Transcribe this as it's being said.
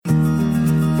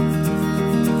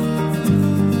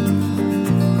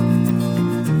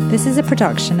This is a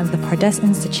production of the Pardes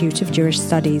Institute of Jewish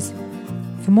Studies.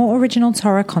 For more original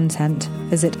Torah content,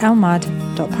 visit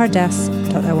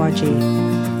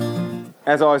elmad.pardes.org.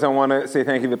 As always, I want to say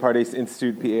thank you to the Pardes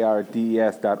Institute,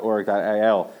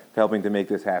 pardes.org.il, for helping to make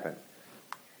this happen.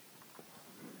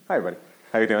 Hi, everybody.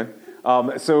 How are you doing?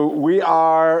 So we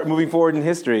are moving forward in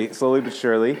history, slowly but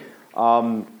surely.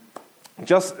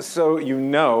 Just so you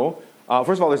know,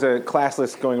 first of all, there's a class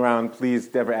list going around. Please,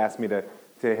 Deborah asked me to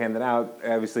hand it out.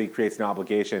 Obviously, it creates an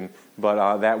obligation,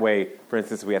 but that way, for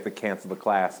instance, if we have to cancel the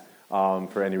class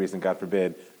for any reason, God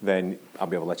forbid, then I'll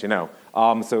be able to let you know.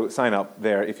 So sign up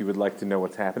there if you would like to know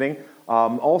what's happening.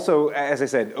 Also, as I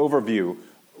said, overview.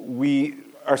 We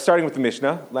are starting with the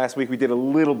Mishna. Last week we did a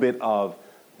little bit of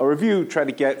a review, try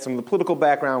to get some of the political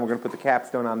background. We're going to put the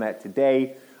capstone on that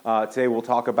today. Today we'll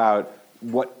talk about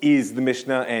what is the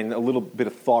Mishnah and a little bit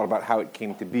of thought about how it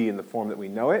came to be in the form that we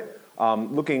know it.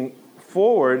 Looking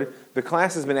forward, the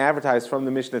class has been advertised from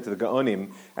the Mishnah to the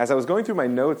Gaonim. As I was going through my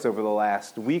notes over the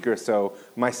last week or so,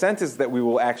 my sense is that we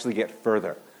will actually get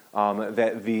further.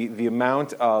 That the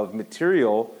amount of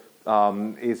material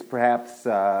is perhaps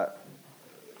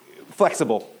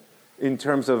flexible in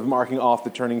terms of marking off the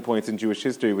turning points in Jewish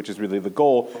history, which is really the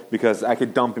goal, because I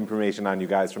could dump information on you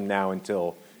guys from now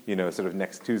until, sort of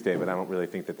next Tuesday, but I don't really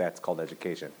think that that's called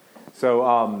education.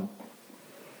 So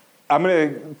I'm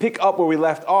going to pick up where we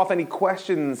left off. Any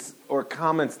questions or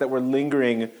comments that were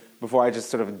lingering before I just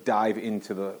sort of dive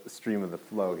into the stream of the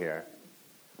flow here?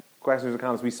 Questions or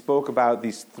comments? We spoke about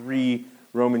these three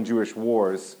Roman Jewish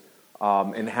wars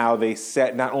and how they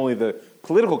set not only the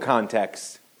political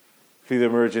context for the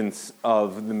emergence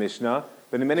of the Mishnah,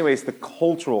 but in many ways the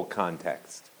cultural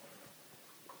context.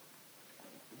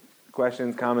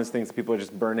 Questions, comments, things that people are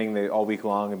just burning all week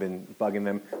long, have been bugging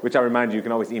them, which I'll remind you, you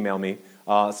can always email me.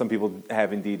 Some people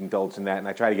have indeed indulged in that, and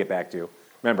I try to get back to you.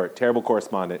 Remember, terrible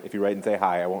correspondent. If you write and say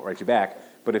hi, I won't write you back.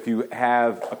 But if you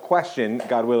have a question,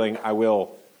 God willing, I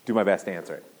will do my best to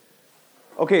answer it.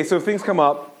 Okay, so if things come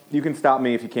up, you can stop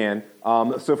me if you can.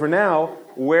 So for now,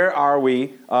 where are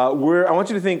we? I want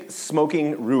you to think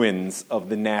smoking ruins of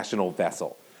the national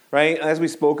vessel. Right? As we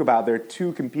spoke about, there are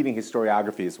two competing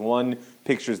historiographies. One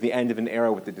pictures the end of an era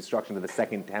with the destruction of the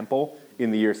Second Temple in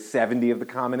the year 70 of the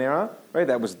Common Era. Right?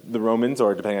 That was the Romans,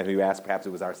 or depending on who you ask, perhaps it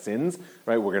was our sins.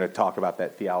 Right? We're going to talk about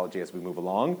that theology as we move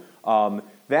along.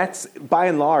 That's, by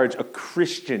and large, a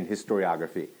Christian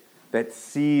historiography that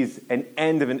sees an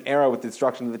end of an era with the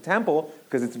destruction of the temple,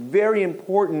 because it's very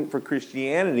important for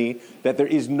Christianity that there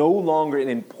is no longer an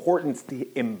importance to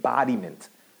embodiment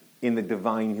in the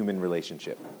divine-human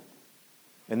relationship.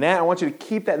 And that, I want you to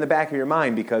keep that in the back of your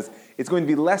mind, because it's going to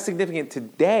be less significant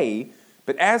today,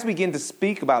 but as we begin to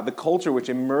speak about the culture which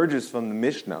emerges from the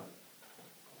Mishnah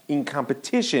in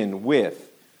competition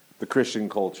with the Christian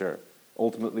culture,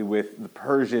 ultimately with the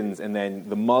Persians and then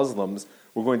the Muslims,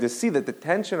 we're going to see that the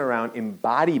tension around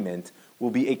embodiment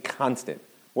will be a constant.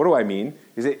 What do I mean?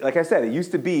 Like I said, it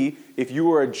used to be, if you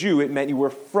were a Jew, it meant you were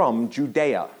from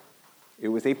Judea. It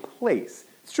was a place.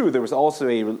 It's true, there was also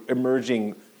an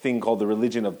emerging thing called the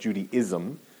religion of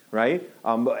Judaism, right?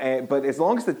 But as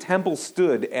long as the temple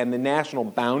stood and the national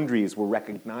boundaries were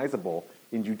recognizable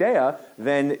in Judea,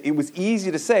 then it was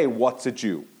easy to say, what's a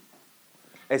Jew?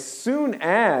 As soon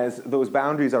as those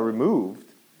boundaries are removed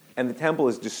and the temple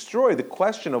is destroyed, the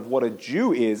question of what a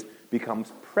Jew is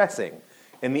becomes pressing.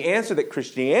 And the answer that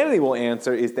Christianity will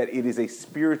answer is that it is a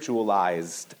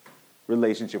spiritualized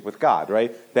relationship with God,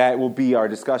 right? That will be our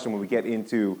discussion when we get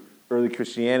into early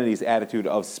Christianity's attitude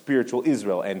of spiritual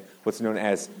Israel and what's known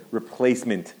as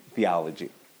replacement theology,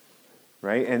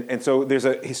 right? And so there's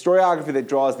a historiography that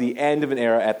draws the end of an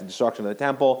era at the destruction of the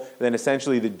temple, and then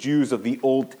essentially the Jews of the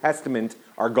Old Testament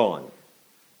are gone.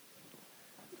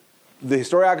 The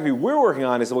historiography we're working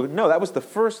on is, well, no, that was the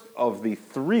first of the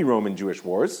three Roman Jewish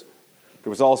wars. There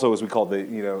was also, as we call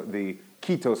the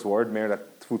Kitos War, Merda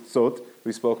Tfutzot.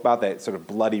 We spoke about that sort of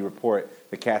bloody report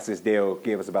that Cassius Dio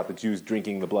gave us about the Jews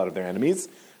drinking the blood of their enemies,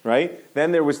 right?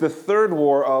 Then there was the third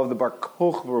war of the Bar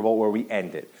Kokhba revolt, where we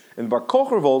ended. And the Bar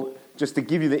Kokhba revolt, just to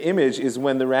give you the image, is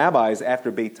when the rabbis,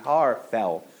 after Beitar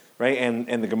fell, right?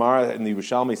 And the Gemara in the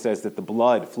Yerushalmi says that the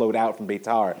blood flowed out from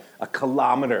Beitar a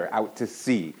kilometer out to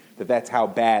sea, that's how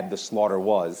bad the slaughter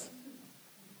was,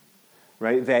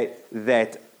 right?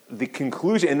 That the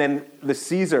conclusion, and then the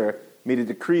Caesar made a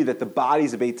decree that the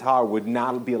bodies of Beitar would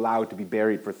not be allowed to be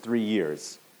buried for 3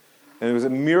 years. And it was a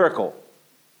miracle,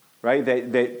 right?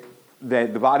 That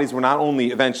the bodies were not only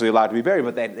eventually allowed to be buried,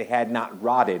 but that they had not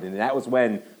rotted. And that was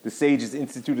when the sages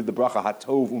instituted the bracha,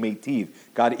 Hatov Umeitiv.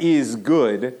 God is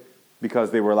good because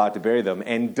they were allowed to bury them,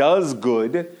 and does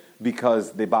good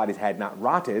because the bodies had not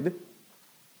rotted.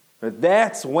 But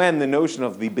that's when the notion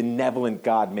of the benevolent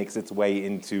God makes its way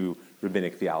into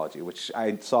rabbinic theology, which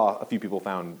I saw a few people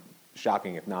found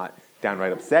shocking, if not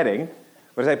downright upsetting.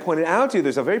 But as I pointed out to you,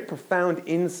 there's a very profound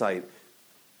insight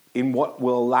in what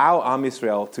will allow Am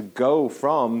Yisrael to go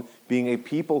from being a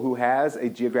people who has a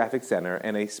geographic center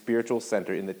and a spiritual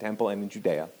center in the temple and in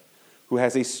Judea, who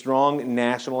has a strong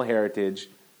national heritage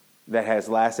that has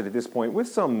lasted at this point with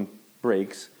some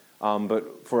breaks,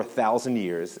 but for 1,000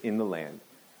 years in the land,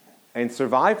 and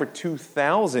survive for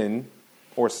 2,000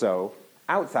 or so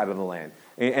outside of the land.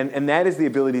 And that is the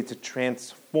ability to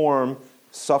transform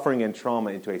suffering and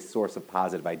trauma into a source of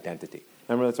positive identity.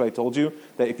 Remember, that's what I told you?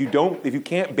 That if you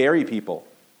can't bury people,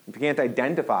 if you can't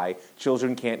identify,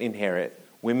 children can't inherit,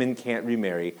 women can't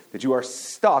remarry, that you are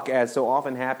stuck, as so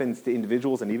often happens to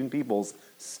individuals and even peoples,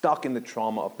 stuck in the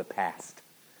trauma of the past.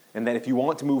 And that if you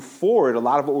want to move forward, a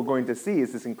lot of what we're going to see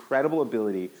is this incredible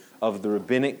ability of the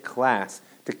rabbinic class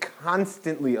to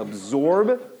constantly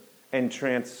absorb and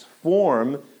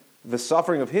transform the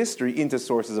suffering of history into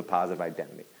sources of positive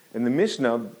identity. And the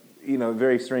Mishnah, in a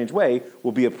very strange way,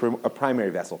 will be a primary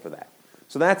vessel for that.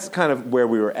 So that's kind of where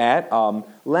we were at.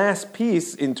 Last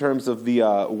piece in terms of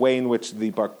the way in which the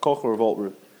Bar Kokhba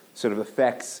revolt sort of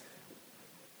affects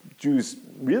Jews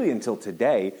really until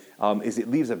today is it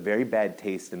leaves a very bad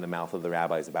taste in the mouth of the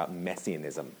rabbis about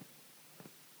messianism.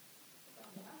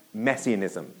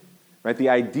 Messianism. Right? The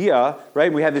idea,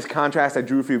 right? We had this contrast I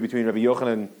drew for you between Rabbi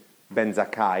Yochanan ben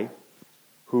Zakkai,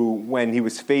 who, when he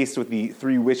was faced with the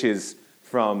 3 wishes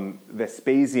from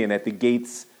Vespasian at the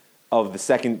gates of the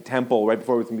Second Temple right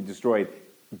before it was going to be destroyed,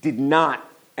 did not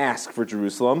ask for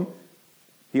Jerusalem.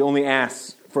 He only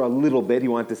asked for a little bit. He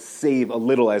wanted to save a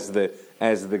little, as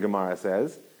the Gemara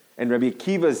says. And Rabbi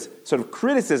Akiva's sort of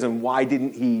criticism, why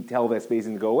didn't he tell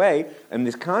Vespasian to go away? And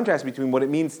this contrast between what it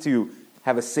means to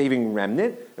have a saving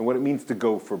remnant and what it means to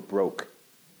go for broke.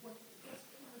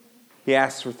 He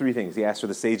asks for 3 things. He asks for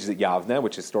the sages at Yavne,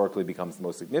 which historically becomes the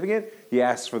most significant. He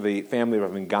asks for the family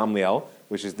of Rabbi Gamliel,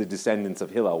 which is the descendants of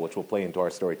Hillel, which will play into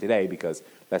our story today because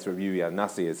that's what Rabbi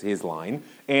Nasi is his line.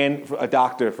 And for a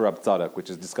doctor for Rabbi Tzadok, which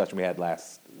is a discussion we had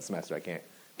last semester. I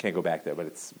can't go back there, but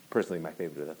it's personally my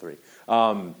favorite of the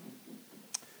 3.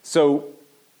 So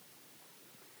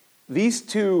these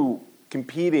 2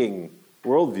 competing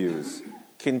worldviews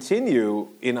continue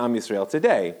in Am Yisrael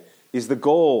today. Is the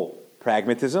goal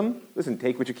pragmatism? Listen,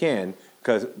 take what you can,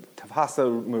 because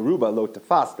tafasta meruba lo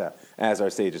tafasta, as our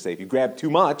sages say. If you grab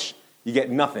too much, you get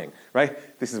nothing, right?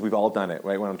 We've all done it,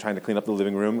 right? When I'm trying to clean up the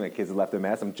living room, my kids have left a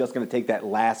mess, I'm just going to take that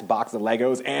last box of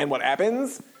Legos, and what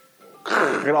happens?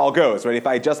 It all goes, right? If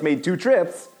I just made 2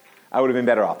 trips, I would have been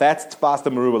better off. That's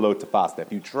tafasta meruba lo tafasta.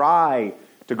 If you try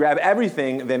to grab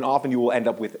everything, then often you will end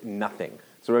up with nothing.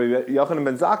 So Rabbi Yochanan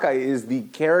ben Zakkai is the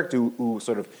character who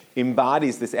sort of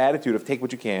embodies this attitude of take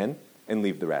what you can and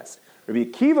leave the rest. Rabbi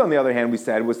Akiva, on the other hand, we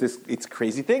said, was it's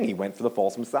crazy thing. He went for the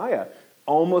false Messiah,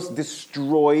 almost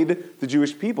destroyed the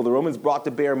Jewish people. The Romans brought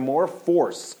to bear more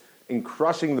force in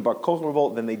crushing the Bar Kokhba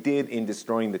revolt than they did in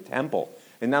destroying the temple.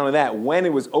 And not only that, when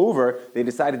it was over, they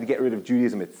decided to get rid of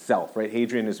Judaism itself. Right?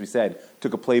 Hadrian, as we said,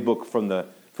 took a playbook from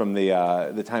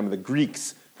the time of the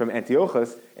Greeks, from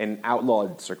Antiochus, and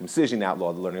outlawed circumcision,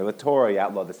 outlawed the learning of the Torah,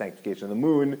 outlawed the sanctification of the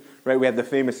moon. Right? We have the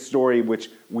famous story, which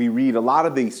we read, a lot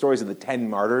of the stories of the 10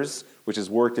 martyrs, which has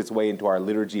worked its way into our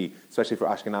liturgy, especially for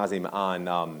Ashkenazim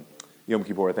on Yom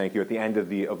Kippur, thank you. At the end of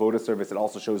the Avoda service, it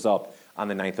also shows up on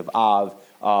the 9th of Av.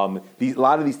 A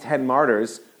lot of these 10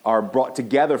 martyrs are brought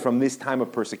together from this time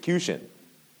of persecution.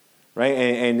 Right?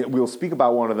 And we'll speak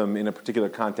about one of them in a particular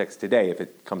context today if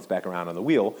it comes back around on the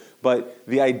wheel. But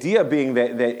the idea being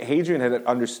that Hadrian had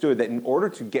understood that in order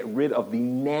to get rid of the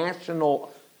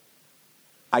national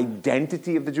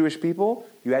identity of the Jewish people,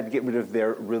 you had to get rid of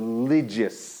their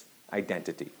religious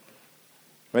identity.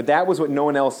 Right? That was what no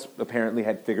one else apparently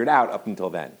had figured out up until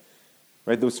then.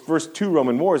 Right? Those first 2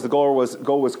 Roman wars, the goal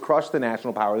was crush the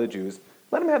national power of the Jews.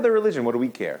 Let them have their religion. What do we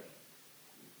care?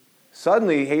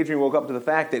 Suddenly, Hadrian woke up to the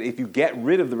fact that if you get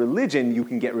rid of the religion, you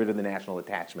can get rid of the national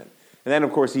attachment. And then,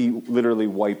 of course, he literally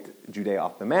wiped Judea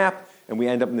off the map, and we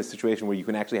end up in this situation where you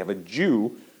can actually have a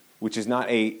Jew, which is not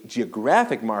a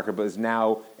geographic marker, but is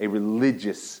now a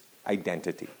religious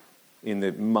identity in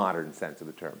the modern sense of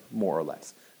the term, more or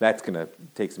less. That's going to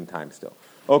take some time still.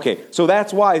 Okay, so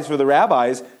that's why, for the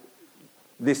rabbis,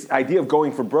 this idea of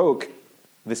going for broke,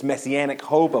 this messianic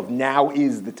hope of now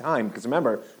is the time. Because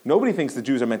remember, nobody thinks the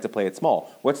Jews are meant to play it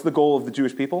small. What's the goal of the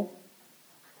Jewish people?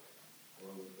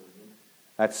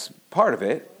 That's part of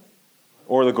it.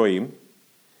 Or the Goyim.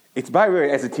 It's, by the way,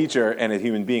 as a teacher and a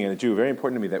human being and a Jew, very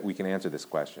important to me that we can answer this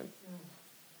question.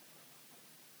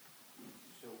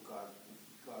 So God's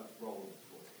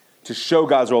to show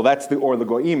God's role. That's the Or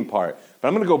L'Goyim part. But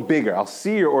I'm going to go bigger. I'll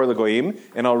see your Or L'Goyim,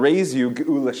 and I'll raise you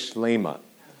Geula Shlema.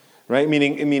 Right?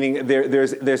 Meaning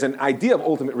there's an idea of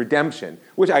ultimate redemption,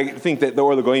 which I think that the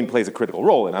Or L'Goyim plays a critical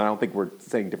role in. I don't think we're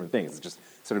saying different things. It's just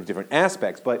sort of different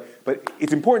aspects. But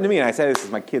it's important to me, and I say this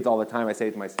to my kids all the time, I say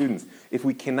it to my students, if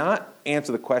we cannot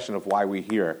answer the question of why we're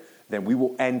here, then we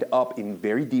will end up in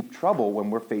very deep trouble when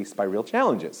we're faced by real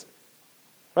challenges.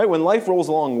 Right? When life rolls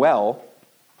along well,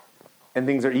 and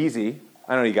things are easy,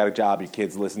 I don't know, you got a job, your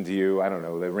kids listen to you, I don't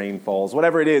know, the rain falls,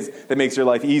 whatever it is that makes your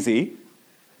life easy,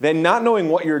 then not knowing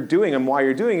what you're doing and why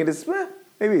you're doing it is,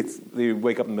 maybe it's you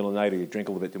wake up in the middle of the night or you drink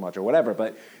a little bit too much or whatever,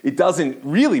 but it doesn't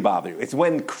really bother you. It's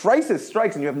when crisis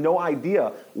strikes and you have no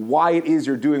idea why it is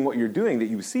you're doing what you're doing that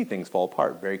you see things fall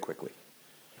apart very quickly.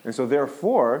 And so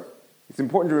therefore, it's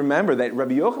important to remember that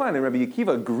Rabbi Yochanan and Rabbi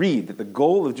Akiva agreed that the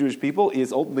goal of the Jewish people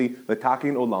is ultimately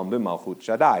l'takin olam b'malchut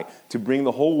Shaddai, to bring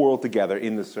the whole world together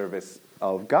in the service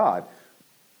of God.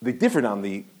 They differed on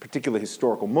the particular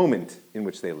historical moment in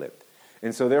which they lived.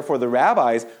 And so therefore the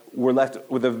rabbis were left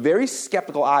with a very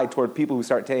skeptical eye toward people who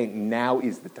start saying, now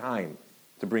is the time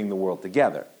to bring the world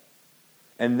together.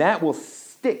 And that will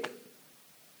stick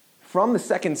from the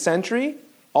 2nd century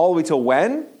all the way till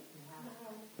when?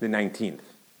 The 19th.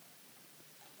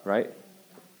 Right?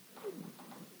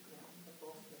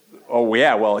 Oh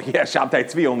yeah, well yeah. Shabtai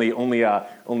Tzvi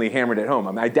only hammered it home.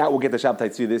 I mean, I doubt we'll get the Shabtai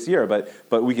Tzvi this year,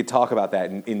 but we could talk about that.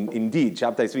 Indeed,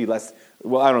 Shabtai Tzvi less.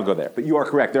 Well, I don't go there, but you are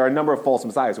correct. There are a number of false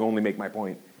messiahs who only make my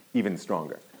point even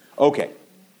stronger. Okay,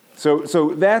 so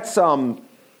that's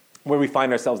where we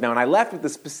find ourselves now. And I left with the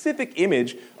specific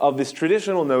image of this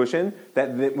traditional notion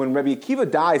that when Rabbi Akiva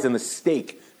dies in the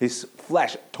stake, his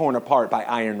flesh torn apart by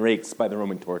iron rakes by the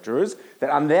Roman torturers, that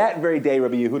on that very day,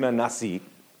 Rabbi Yehuda Nasi,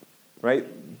 right,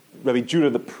 Rabbi Judah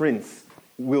the Prince,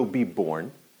 will be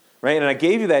born. Right? And I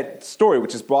gave you that story,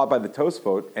 which is brought by the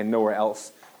Tosfot and nowhere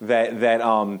else, that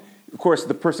of course,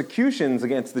 the persecutions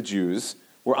against the Jews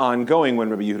were ongoing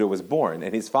when Rabbi Yehuda was born.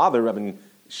 And his father, Rabbi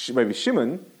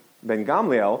Shimon ben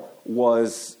Gamliel,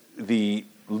 was the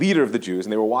leader of the Jews,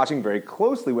 and they were watching very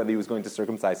closely whether he was going to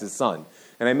circumcise his son.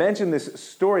 And I mentioned this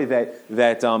story that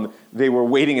they were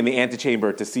waiting in the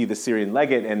antechamber to see the Syrian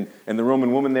legate, and the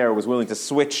Roman woman there was willing to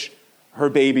switch her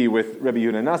baby with Rabbi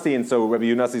Yehuda Nasi, and so Rabbi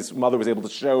Yehuda Nasi's mother was able to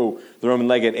show the Roman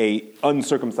legate a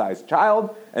uncircumcised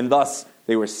child, and thus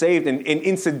they were saved. And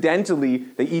incidentally,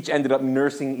 they each ended up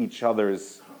nursing each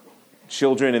other's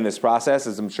children in this process,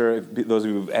 as I'm sure those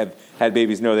of you who have had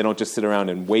babies know, they don't just sit around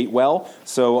and wait well.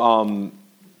 So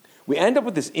we end up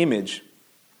with this image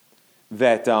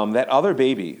that that other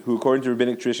baby, who according to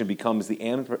rabbinic tradition becomes the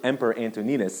Emperor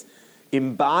Antoninus,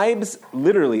 imbibes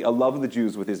literally a love of the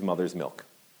Jews with his mother's milk.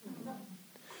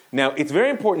 Now, it's very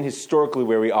important historically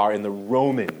where we are in the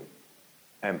Roman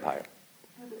Empire.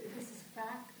 This is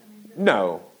fact?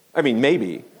 No. I mean,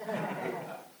 maybe.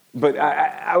 But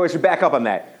I should back up on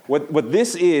that. What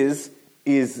this is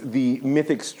the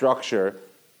mythic structure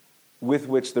with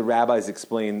which the rabbis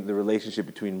explain the relationship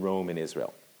between Rome and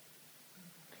Israel.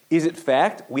 Is it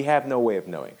fact? We have no way of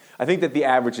knowing. I think that the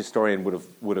average historian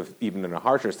would have, even in a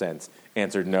harsher sense,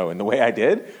 answered no in the way I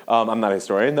did. I'm not a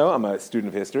historian, though. I'm a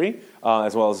student of history,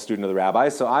 as well as a student of the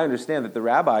rabbis. So I understand that the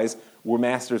rabbis were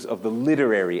masters of the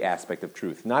literary aspect of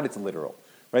truth, not its literal.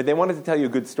 Right? They wanted to tell you a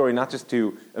good story, not just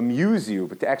to amuse you,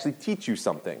 but to actually teach you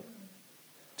something.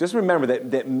 Just remember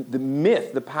that the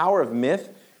myth, the power of myth,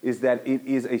 is that it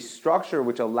is a structure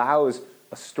which allows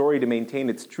a story to maintain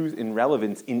its truth and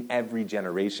relevance in every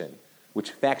generation,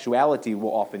 which factuality will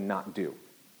often not do.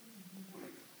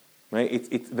 Right?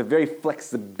 It's the very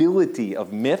flexibility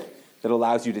of myth that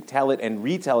allows you to tell it and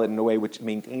retell it in a way which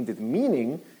maintains its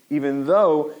meaning, even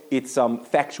though its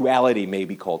factuality may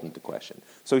be called into question.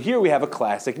 So here we have a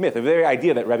classic myth. The very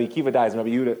idea that Rabbi Akiva dies and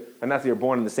Rabbi Yehuda and Nasi are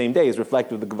born on the same day is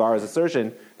reflective of the Gemara's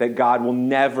assertion that God will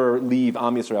never leave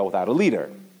Am Yisrael without a leader.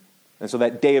 And so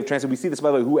that day of transit, we see this, by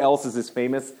the way, who else is this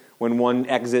famous when one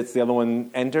exits, the other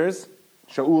one enters?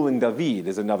 Shaul and David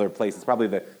is another place. It's probably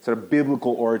the sort of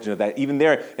biblical origin of that. Even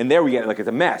there, and there we get like it's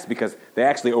a mess because they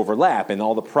actually overlap, and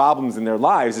all the problems in their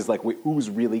lives is like, wait, who's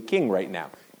really king right now?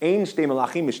 Ein shtei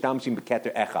melachim mishtamshim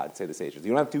b'keter echad, say the sages.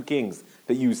 You don't have two kings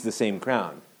that use the same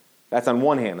crown. That's on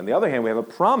one hand. On the other hand, we have a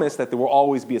promise that there will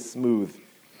always be a smooth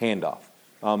handoff.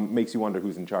 Makes you wonder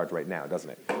who's in charge right now, doesn't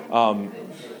it?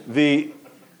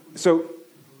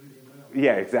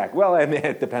 Yeah, exactly. Well, and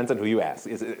it depends on who you ask,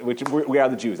 which we are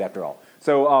the Jews, after all.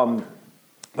 So,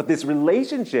 but this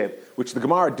relationship, which the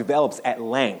Gemara develops at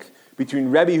length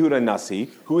between Rebbe Yehuda Nasi,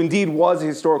 who indeed was a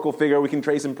historical figure, we can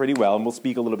trace him pretty well, and we'll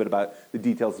speak a little bit about the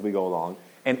details as we go along,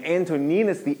 and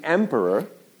Antoninus the emperor,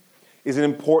 is an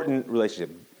important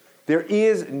relationship. There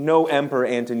is no Emperor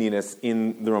Antoninus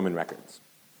in the Roman records.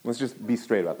 Let's just be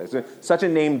straight about this. Such a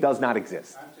name does not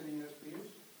exist. Antoninus Pius?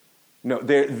 No,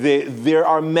 there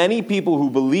are many people who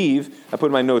believe, I put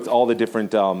in my notes all the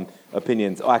different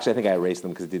opinions. Oh, actually, I think I erased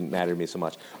them because it didn't matter to me so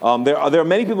much. There are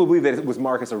many people who believe that it was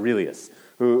Marcus Aurelius.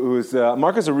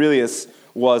 Marcus Aurelius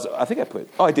was, I think I put,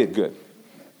 oh, I did, good.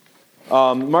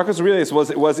 Marcus Aurelius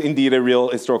was indeed a real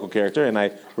historical character, and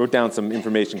I wrote down some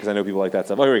information because I know people like that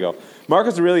stuff. Oh, here we go.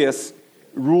 Marcus Aurelius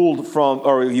he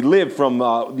lived from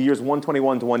the years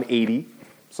 121 to 180,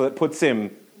 so that puts him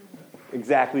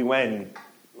exactly when,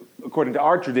 according to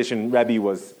our tradition, Rebbe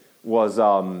was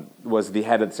the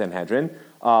head of the Sanhedrin.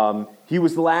 He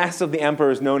was the last of the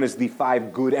emperors known as the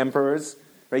five good emperors.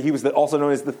 Right? He was also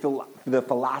known as the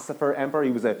philosopher emperor.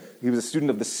 He was a student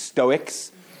of the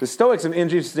Stoics. The Stoics are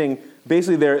interesting.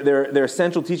 Basically, their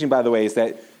central teaching, by the way, is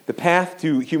that the path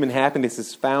to human happiness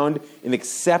is found in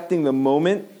accepting the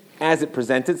moment as it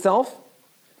presents itself,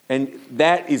 and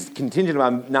that is contingent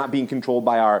on not being controlled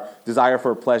by our desire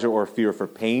for pleasure or fear for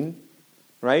pain.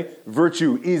 Right?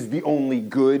 Virtue is the only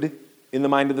good in the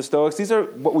mind of the Stoics. These are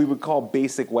what we would call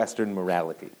basic Western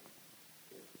morality.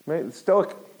 Right? The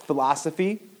Stoic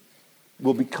philosophy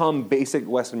will become basic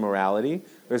Western morality.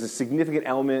 There's a significant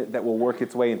element that will work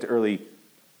its way into early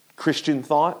Christian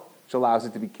thought, which allows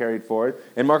it to be carried forward.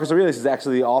 And Marcus Aurelius is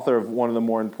actually the author of one of the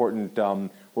more important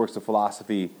works of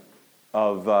philosophy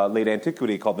of late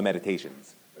antiquity called the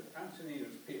Meditations. But Antoninus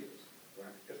Pius, when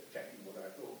I was just checking what I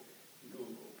thought,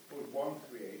 Google, was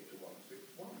 138 to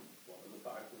 161, one of the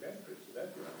five good emperors of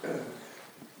Edward.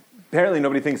 Apparently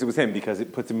nobody thinks it was him because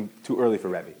it puts him too early for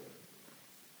Rebbe.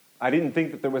 I didn't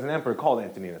think that there was an emperor called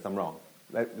Antoninus. I'm wrong.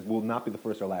 That will not be the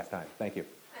first or last time. Thank you.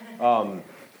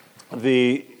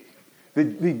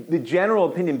 The general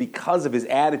opinion, because of his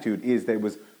attitude, is that it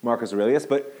was Marcus Aurelius.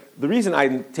 But the reason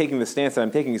I'm taking the stance that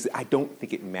I'm taking is that I don't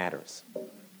think it matters.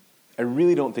 I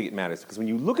really don't think it matters. Because when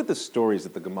you look at the stories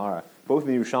of the Gemara, both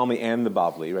the Yerushalmi and the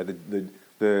Bavli, right,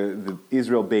 the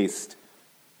Israel-based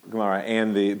Gemara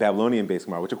and the Babylonian-based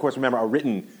Gemara, which, of course, remember, are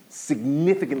written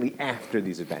significantly after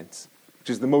these events, which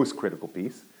is the most critical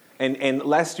piece. And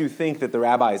lest you think that the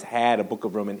rabbis had a book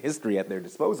of Roman history at their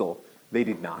disposal, they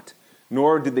did not.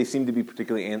 Nor did they seem to be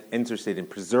particularly interested in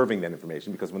preserving that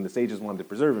information, because when the sages wanted to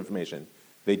preserve information,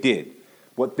 they did.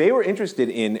 What they were interested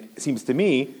in, seems to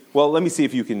me, well, let me see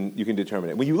if you can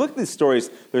determine it. When you look at these stories,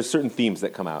 there's certain themes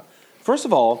that come out. First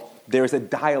of all, there's a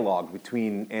dialogue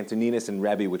between Antoninus and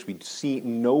Rebbe, which we see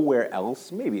nowhere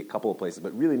else, maybe a couple of places,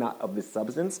 but really not of this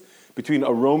substance, between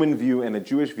a Roman view and a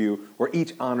Jewish view, where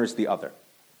each honors the other.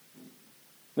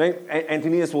 Right?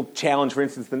 Antoninus will challenge, for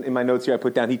instance, in my notes here I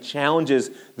put down, he challenges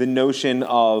the notion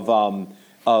of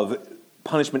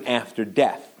punishment after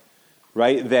death,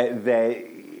 right? That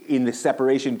in the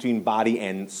separation between body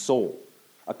and soul.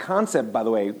 A concept, by the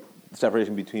way,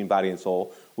 separation between body and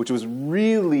soul, which was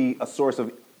really a source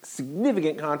of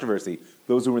significant controversy.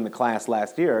 Those who were in the class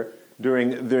last year,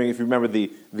 during if you remember,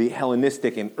 the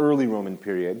Hellenistic and early Roman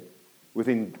period,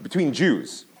 between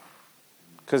Jews.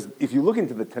 Because if you look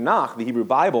into the Tanakh, the Hebrew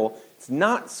Bible, it's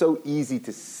not so easy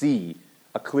to see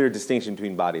a clear distinction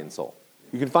between body and soul.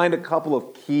 You can find a couple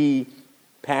of key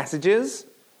passages,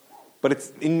 but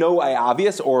it's in no way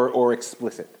obvious or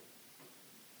explicit.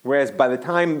 Whereas by the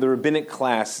time the rabbinic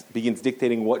class begins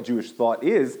dictating what Jewish thought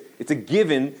is, it's a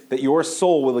given that your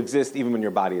soul will exist even when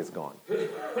your body is gone.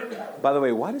 By the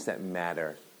way, why does that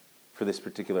matter for this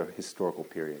particular historical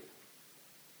period?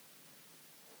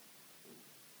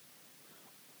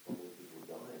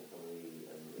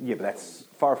 Yeah, but that's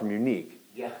far from unique.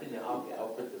 Yeah,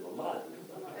 I'll put there's a lot.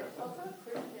 It's also a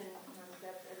Christian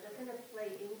concept, and they're going to play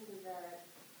into that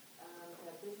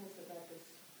business about the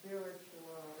spiritual.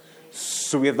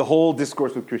 So we have the whole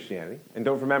discourse with Christianity, and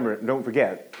don't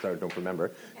forget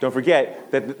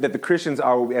that the Christians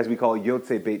are, as we call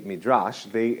Yotzei Beit Midrash.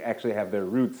 They actually have their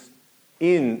roots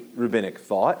in rabbinic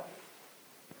thought.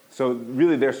 So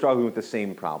really, they're struggling with the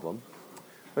same problem.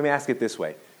 Let me ask it this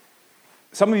way.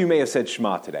 Some of you may have said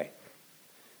Shema today.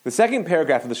 The second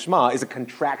paragraph of the Shema is a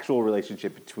contractual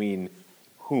relationship between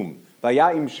whom? Right?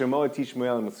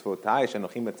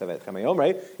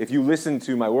 If you listen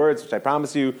to my words, which I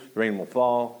promise you, the rain will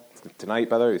fall. Tonight,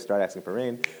 by the way, we start asking for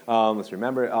rain. Let's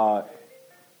remember.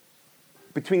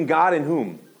 Between God and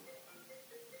whom?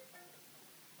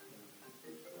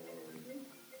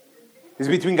 Is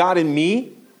it between God and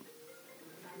me?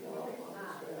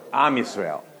 Am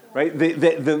Yisrael. Right?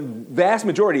 The vast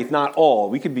majority, if not all,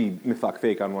 we could be mifak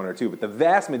fake on one or two, but the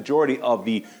vast majority of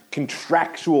the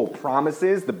contractual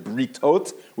promises, the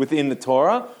britot within the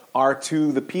Torah, are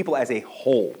to the people as a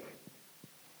whole.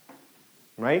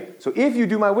 Right? So if you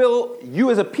do my will,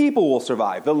 you as a people will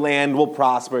survive. The land will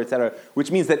prosper, etc. Which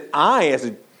means that I, as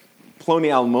a Ploni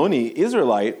Almoni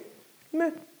Israelite,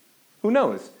 who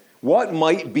knows? What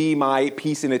might be my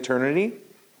peace in eternity?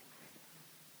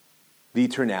 The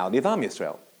eternality of Am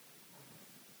Yisrael.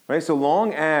 Right? So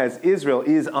long as Israel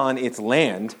is on its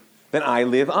land, then I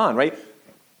live on, right?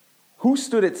 Who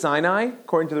stood at Sinai,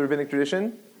 according to the rabbinic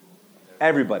tradition?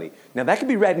 Everybody. Now that can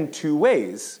be read in two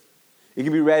ways. It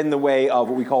can be read in the way of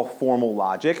what we call formal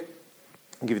logic.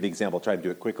 I'll give you the example. I'll try to do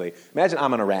it quickly. Imagine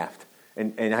I'm on a raft,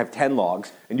 and I have 10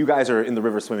 logs, and you guys are in the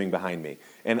river swimming behind me.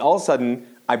 And all of a sudden,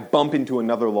 I bump into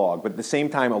another log, but at the same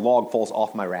time, a log falls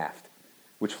off my raft,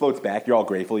 which floats back. You're all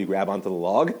grateful. You grab onto the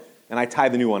log, and I tie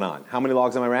the new one on. How many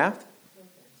logs on my raft?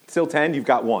 Still 10. You've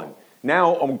got one.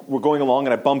 Now we're going along,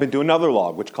 and I bump into another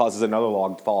log, which causes another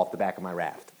log to fall off the back of my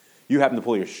raft. You happen to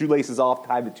pull your shoelaces off,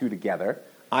 tie the two together.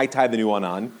 I tie the new one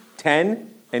on.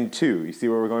 10 and 2. You see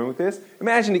where we're going with this?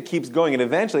 Imagine it keeps going, and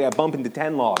eventually I bump into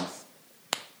 10 logs.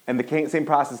 And the same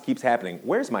process keeps happening.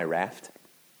 Where's my raft?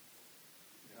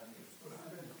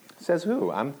 Says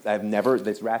who?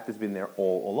 This raft has been there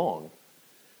all along.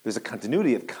 There's a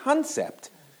continuity of concept.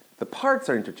 The parts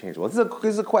are interchangeable. This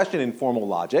is a question in formal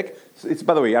logic. So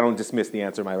by the way, I don't dismiss the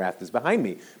answer, my raft is behind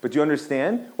me. But do you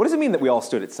understand? What does it mean that we all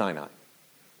stood at Sinai?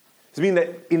 Does it mean that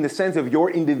in the sense of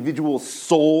your individual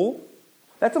soul?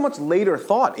 That's a much later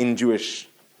thought in Jewish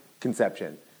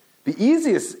conception. The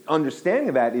easiest understanding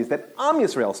of that is that Am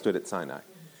Yisrael stood at Sinai.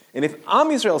 And if Am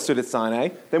Yisrael stood at Sinai,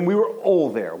 then we were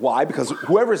all there. Why? Because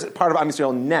whoever is part of Am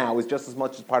Yisrael now is just as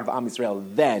much as part of Am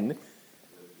Yisrael then,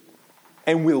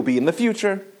 and will be in the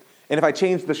future. And if I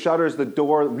change the shutters, the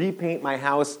door, repaint my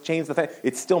house, change the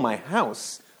it's still my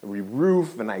house. I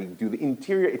re-roof and I do the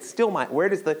interior, it's still where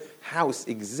does the house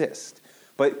exist?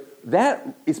 But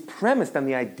that is premised on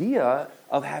the idea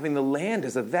of having the land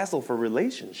as a vessel for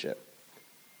relationship.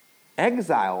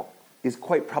 Exile is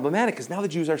quite problematic because now the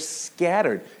Jews are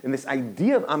scattered. And this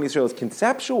idea of Am Yisrael is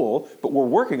conceptual, but we're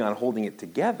working on holding it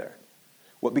together.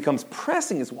 What becomes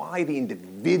pressing is why the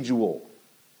individual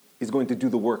is going to do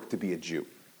the work to be a Jew.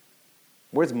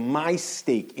 Where's my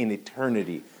stake in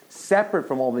eternity, separate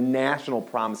from all the national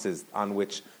promises on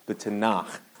which the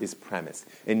Tanakh is premised?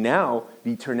 And now,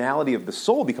 the eternality of the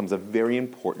soul becomes a very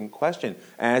important question,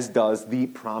 as does the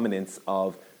prominence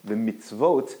of the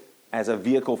mitzvot as a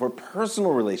vehicle for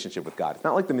personal relationship with God. It's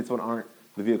not like the mitzvot aren't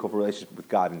the vehicle for relationship with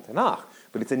God in Tanakh,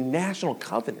 but it's a national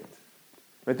covenant.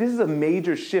 But this is a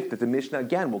major shift that the Mishnah,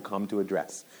 again, will come to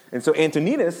address. And so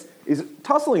Antoninus is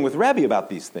tussling with Rebbe about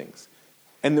these things.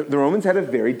 And the Romans had a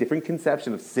very different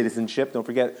conception of citizenship. Don't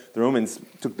forget, the Romans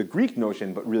took the Greek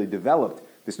notion, but really developed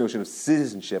this notion of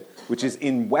citizenship, which is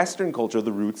in Western culture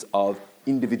the roots of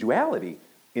individuality,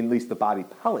 in at least the body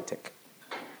politic.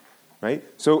 Right?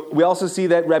 So we also see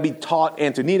that Rebbe taught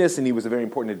Antoninus, and he was a very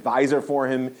important advisor for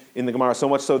him in the Gemara, so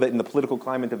much so that in the political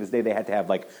climate of his day, they had to have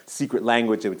like secret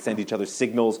language. They would send each other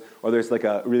signals. Or there's like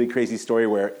a really crazy story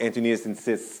where Antoninus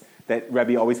insists that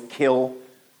Rebbe always kill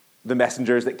the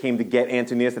messengers that came to get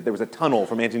Antoninus, that there was a tunnel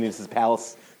from Antoninus'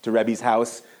 palace to Rebbe's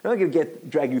house. I'm not going to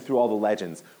drag you through all the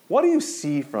legends. What do you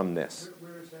see from this?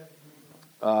 Where is that?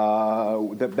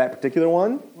 That particular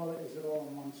one? Well, is it all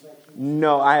in one section?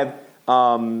 No, I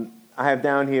have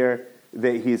down here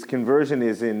that his conversion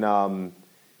is in the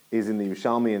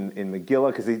Yerushalmi in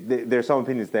Megillah, because there are some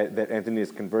opinions that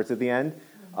Antoninus converts at the end.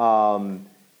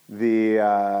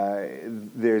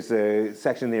 There's a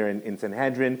section there in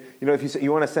Sanhedrin. You know, if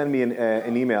you want to send me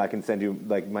an email, I can send you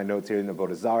like my notes here in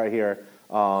Avodah Zarah here.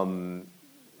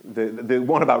 The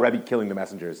one about Rebbe killing the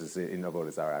messengers is in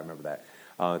Avodah Zarah. I remember that.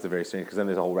 It's a very strange, because then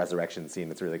there's a whole resurrection scene.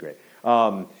 It's really great.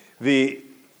 And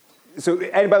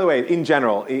by the way, in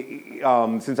general,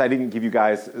 since I didn't give you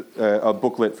guys a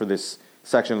booklet for this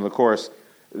section of the course,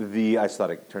 I just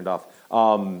thought it turned off.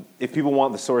 If people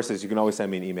want the sources, you can always send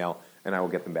me an email, and I will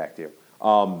get them back to you.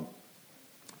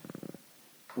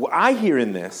 What I hear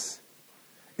in this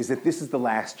is that this is the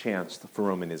last chance for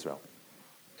Roman Israel.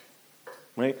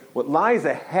 Right? What lies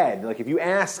ahead, like if you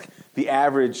ask the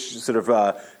average sort of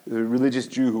religious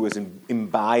Jew who has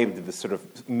imbibed the sort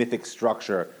of mythic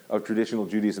structure of traditional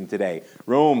Judaism today,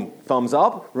 Rome, thumbs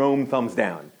up, Rome, thumbs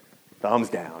down. Thumbs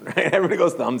down, right? Everybody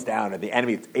goes thumbs down, and the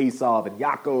enemy, it's Esau and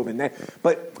Yaakov.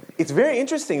 But it's very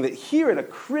interesting that here at a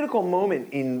critical moment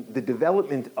in the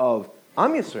development of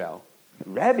Am Yisrael,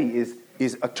 Rebbe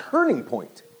is a turning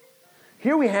point.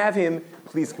 Here we have him,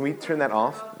 please, can we turn that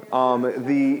off?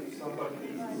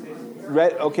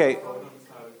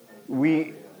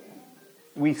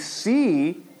 We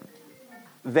see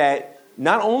that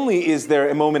not only is there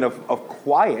a moment of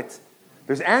quiet,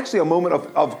 there's actually a moment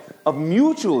of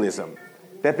mutualism.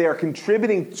 that they are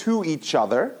contributing to each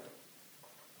other,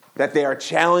 that they are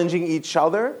challenging each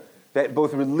other, that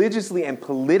both religiously and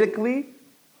politically,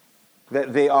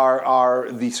 that they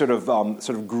are the sort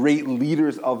of great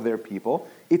leaders of their people.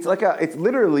 It's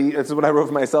literally, this is what I wrote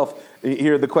for myself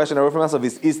here. The question I wrote for myself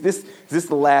is this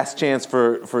the last chance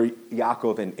for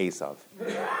Yaakov and Esav?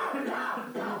 Rebbe's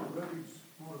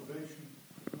motivation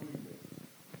doing this.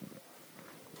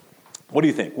 What do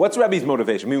you think? What's Rebbe's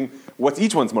motivation? I mean, what's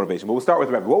each one's motivation? But we'll start with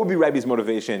Rebbe. What would be Rebbe's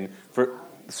motivation for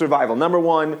survival? Number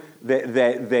one,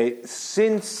 that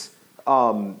since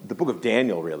the book of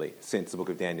Daniel,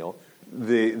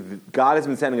 God has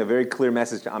been sending a very clear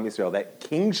message to Am Yisrael that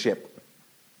kingship,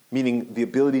 meaning the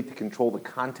ability to control the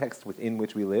context within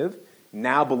which we live,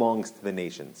 now belongs to the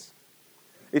nations.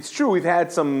 It's true, we've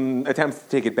had some attempts to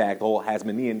take it back, the whole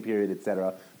Hasmonean period,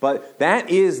 etc. But that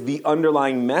is the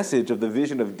underlying message of the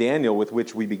vision of Daniel with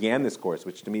which we began this course,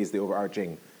 which to me is the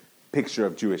overarching picture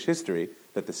of Jewish history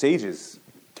that the sages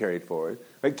carried forward.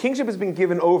 Right? Kingship has been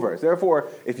given over. Therefore,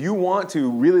 if you want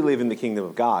to really live in the kingdom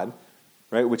of God,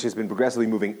 right, which has been progressively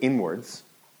moving inwards,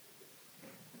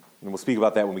 and we'll speak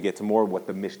about that when we get to more what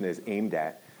the Mishna is aimed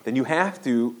at, then you have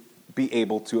to be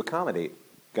able to accommodate.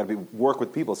 Got to work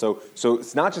with people. So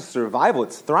it's not just survival,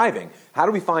 it's thriving. How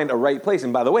do we find a right place?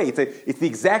 And by the way, it's the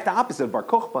exact opposite of Bar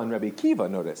Kokhba and Rabbi Akiva,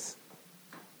 notice.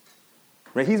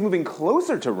 Right? He's moving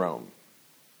closer to Rome.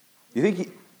 You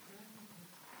think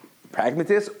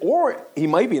pragmatist, or he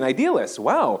might be an idealist.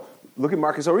 Wow, look at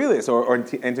Marcus Aurelius or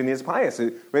Antonius Pius.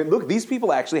 Right? Look, these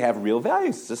people actually have real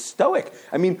values. It's a Stoic.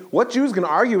 I mean, what Jew is going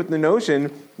to argue with the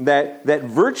notion that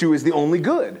virtue is the only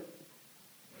good?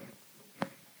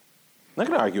 I'm not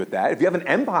going to argue with that. If you have an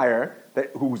empire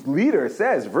whose leader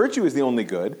says virtue is the only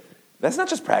good, that's not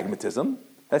just pragmatism.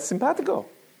 That's simpatico.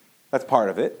 That's part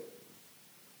of it.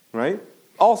 Right?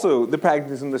 Also, the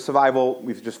pragmatism, the survival,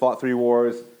 we've just fought 3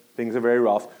 wars, things are very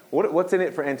rough. What's in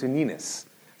it for Antoninus?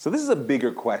 So this is a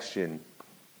bigger question.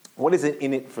 What is it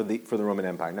in it for the Roman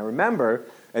Empire? Now remember,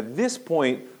 at this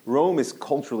point, Rome is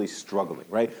culturally struggling,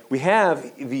 right? We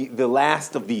have the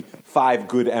last of the 5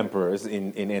 good emperors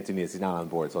in Antoninus. He's not on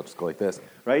board, so I'll just go like this,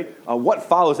 right? What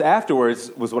follows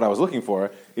afterwards was what I was looking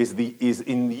for, is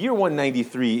in the year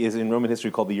 193 is in Roman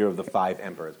history called the year of the 5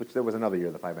 emperors, which there was another year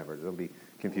of the 5 emperors. Don't be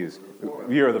confused.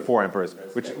 Year of the 4 emperors,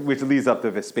 which leads up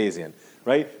to Vespasian,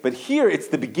 right? But here it's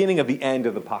the beginning of the end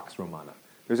of the Pax Romana.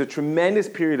 There's a tremendous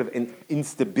period of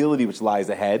instability which lies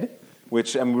ahead,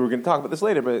 which, we were going to talk about this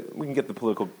later, but we can get the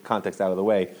political context out of the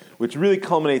way, which really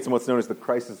culminates in what's known as the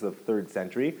crisis of the 3rd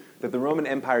century, that the Roman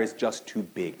Empire is just too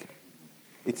big.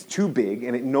 It's too big,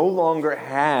 and it no longer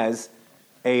has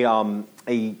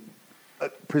a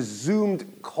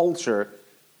presumed culture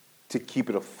to keep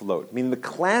it afloat. I mean, the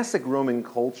classic Roman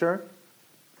culture,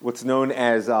 what's known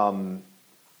as, mine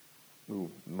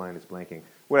is blanking,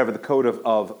 whatever, the code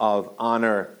of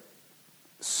honor,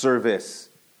 service,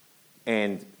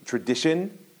 and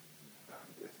tradition.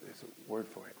 There's a word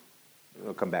for it.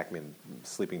 It'll come back to me. I'm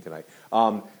sleeping tonight.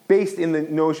 Based in the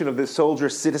notion of the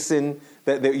soldier-citizen,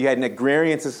 that you had an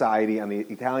agrarian society on the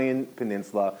Italian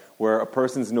peninsula where a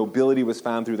person's nobility was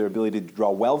found through their ability to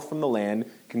draw wealth from the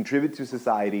land, contribute to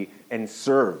society, and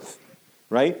serve.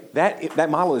 Right? That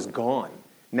model is gone.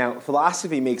 Now,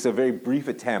 philosophy makes a very brief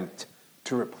attempt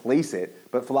to replace it,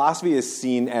 but philosophy is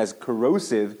seen as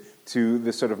corrosive to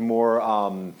the sort of more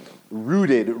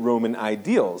rooted Roman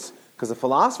ideals, because a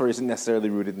philosopher isn't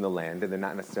necessarily rooted in the land, and they're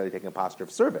not necessarily taking a posture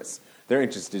of service. Their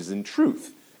interest is in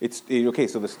truth.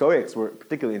 So the Stoics were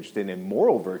particularly interested in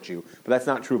moral virtue, but that's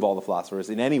not true of all the philosophers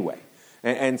in any way.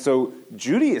 And so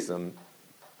Judaism,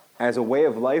 as a way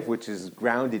of life which is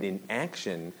grounded in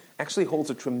action, actually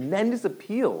holds a tremendous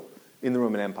appeal in the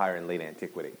Roman Empire in late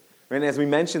antiquity. And as we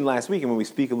mentioned last week, and when we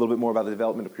speak a little bit more about the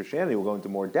development of Christianity, we'll go into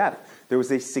more depth, there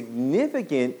was a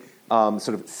significant sort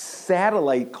of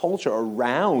satellite culture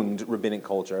around rabbinic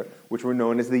culture, which were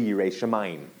known as the Yirei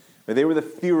Shamayim. They were the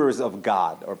fearers of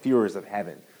God, or fearers of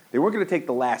heaven. They weren't going to take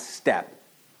the last step,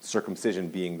 circumcision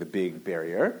being the big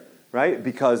barrier, right?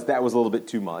 Because that was a little bit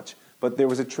too much. But there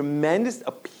was a tremendous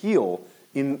appeal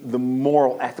in the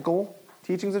moral, ethical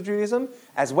teachings of Judaism,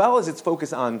 as well as its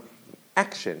focus on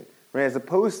action. Right, as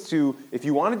opposed to, if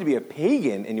you wanted to be a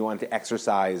pagan and you wanted to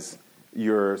exercise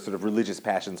your sort of religious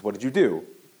passions, what did you do?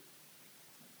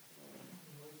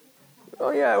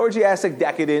 Oh yeah, orgiastic,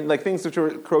 decadent, like things which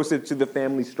were corrosive to the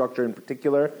family structure in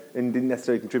particular and didn't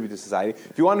necessarily contribute to society.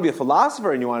 If you wanted to be a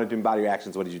philosopher and you wanted to embody your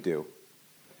actions, what did you do?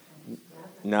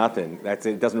 Nothing. That's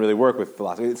it. It doesn't really work with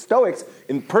philosophy. It's Stoics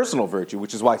in personal virtue,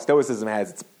 which is why Stoicism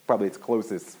has probably its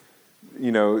closest,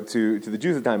 to the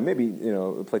Jews at the time, maybe,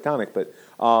 Platonic, but,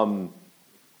 and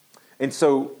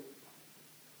so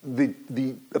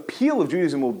the appeal of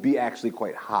Judaism will be actually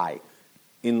quite high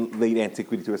in late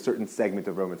antiquity to a certain segment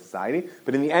of Roman society.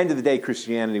 But in the end of the day,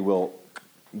 Christianity will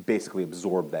basically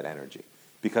absorb that energy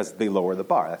because they lower the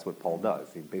bar. That's what Paul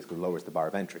does. He basically lowers the bar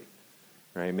of entry.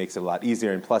 Right? It makes it a lot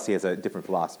easier, and plus he has a different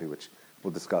philosophy, which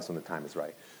we'll discuss when the time is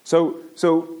right. So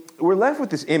we're left with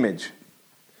this image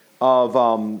of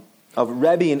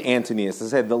Rebbe and Antonius.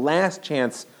 As I said, the last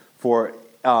chance for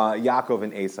Yaakov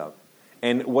and Esav.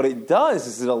 And what it does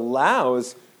is it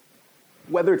allows,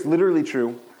 whether it's literally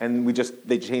true, and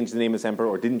they changed the name as emperor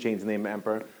or didn't change the name of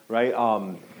emperor, right?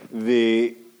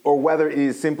 Or whether it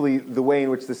is simply the way in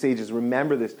which the sages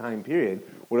remember this time period,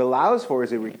 what it allows for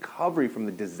is a recovery from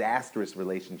the disastrous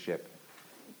relationship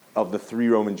of the 3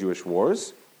 Roman Jewish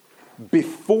wars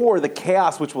before the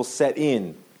chaos which will set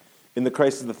in the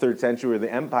crisis of the 3rd century, where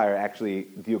the empire, actually,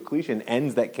 Diocletian,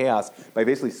 ends that chaos by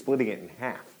basically splitting it in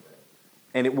half.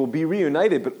 And it will be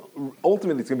reunited, but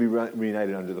ultimately it's going to be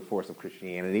reunited under the force of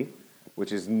Christianity,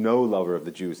 which is no lover of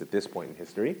the Jews at this point in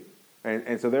history.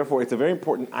 And so therefore it's a very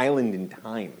important island in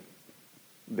time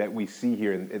that we see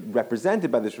here, and represented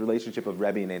by this relationship of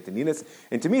Rebbe and Antoninus.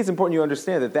 And to me it's important you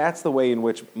understand that that's the way in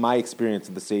which my experience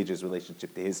of the sages'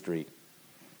 relationship to history,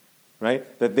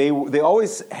 right? That they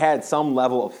always had some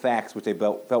level of facts which they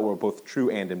felt were both true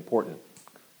and important.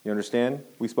 You understand?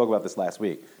 We spoke about this last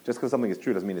week. Just because something is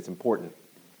true doesn't mean it's important.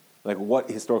 Like, what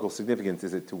historical significance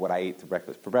is it to what I ate for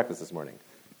breakfast this morning?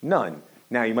 None.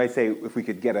 Now, you might say if we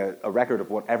could get a record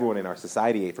of what everyone in our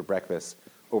society ate for breakfast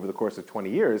over the course of 20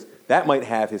 years, that might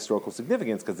have historical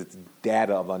significance because it's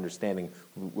data of understanding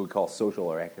what we call social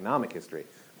or economic history.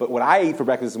 But what I ate for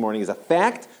breakfast this morning is a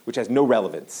fact which has no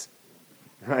relevance,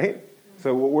 right?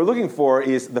 So what we're looking for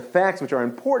is the facts which are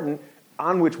important,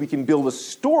 on which we can build a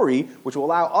story which will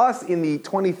allow us in the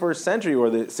 21st century or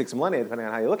the 6th millennia, depending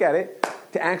on how you look at it,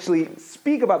 to actually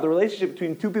speak about the relationship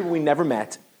between 2 people we never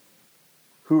met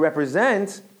who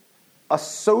represent a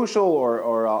social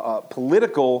or a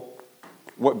political,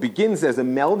 what begins as a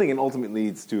melding and ultimately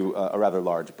leads to a rather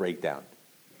large breakdown.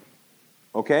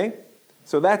 Okay?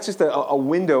 So that's just a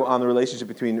window on the relationship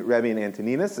between Rebbe and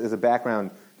Antoninus as a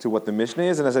background to what the Mishnah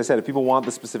is. And as I said, if people want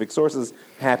the specific sources,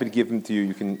 happy to give them to you.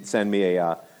 You can send me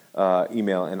a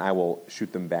email and I will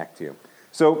shoot them back to you.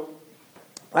 So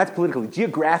that's politically.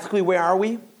 Geographically, where are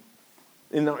we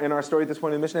in our story at this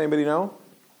point in the Mishnah? Anybody know?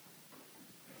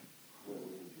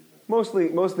 Mostly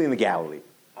in the Galilee.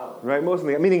 Right?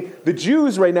 Mostly. Meaning the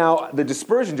Jews right now, the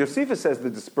dispersion, Josephus says the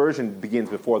dispersion begins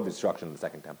before the destruction of the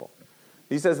Second Temple.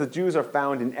 He says the Jews are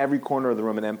found in every corner of the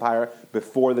Roman Empire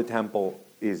before the temple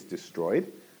is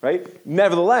destroyed. Right?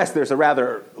 Nevertheless, there's a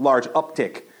rather large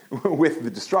uptick with the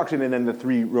destruction and then the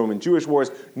 3 Roman Jewish wars.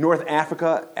 North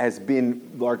Africa has been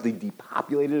largely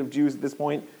depopulated of Jews at this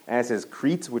point, as has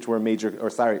Crete,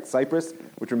 Cyprus,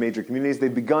 which were major communities.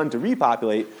 They've begun to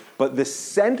repopulate, but the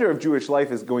center of Jewish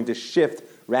life is going to shift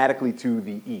radically to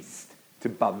the east, to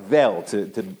Babel, to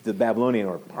the Babylonian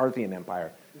or Parthian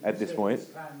Empire at this point.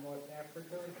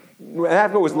 North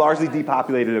Africa was largely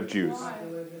depopulated of Jews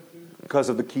because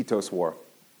of the Kitos War.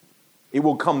 It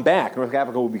will come back. North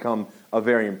Africa will become a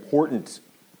very important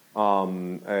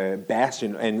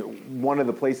bastion. And one of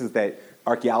the places that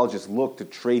archaeologists look to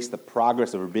trace the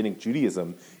progress of rabbinic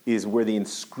Judaism is where the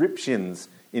inscriptions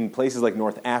in places like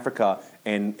North Africa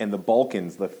and the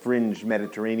Balkans, the fringe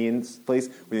Mediterranean place,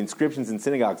 where the inscriptions in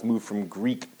synagogues moved from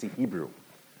Greek to Hebrew.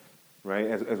 Right?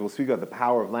 As we'll speak about the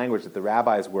power of language, that the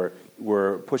rabbis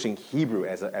were pushing Hebrew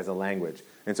as a language.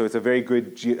 And so it's a very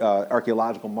good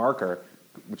archaeological marker,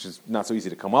 which is not so easy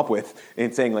to come up with,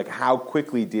 in saying like how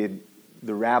quickly did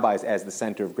the rabbis as the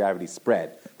center of gravity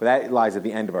spread. But that lies at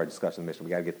the end of our discussion of the Mishnah.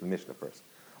 We've got to get to the Mishnah first.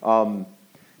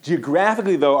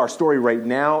 Geographically, though, our story right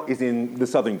now is in the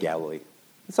southern Galilee.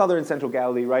 The southern and central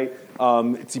Galilee, right?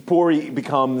 Tzipori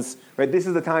becomes, right, this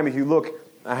is the time, if you look,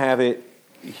 I have it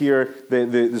here,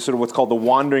 the sort of what's called the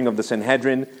wandering of the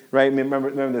Sanhedrin, right?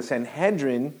 Remember the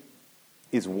Sanhedrin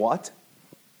is what?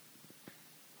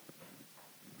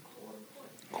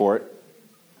 Court.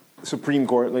 Supreme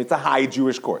Court. It's a high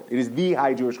Jewish court. It is the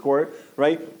high Jewish court,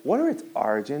 right? What are its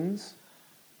origins?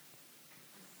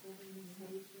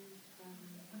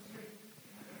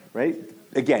 Right?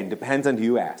 Again, depends on who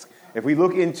you ask. If we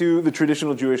look into the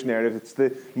traditional Jewish narrative, it's the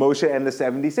Moshe and the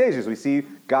 70 sages. We see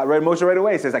Moshe right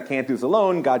away says, I can't do this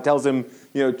alone. God tells him,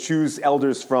 choose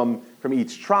elders from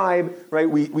each tribe, right?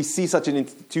 We see such an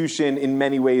institution in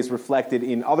many ways reflected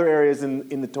in other areas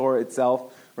in the Torah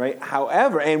itself, right?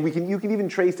 However, and you can even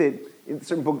trace it in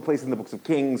certain places in the books of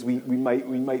Kings. We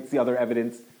might see other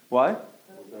evidence. What?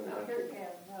 It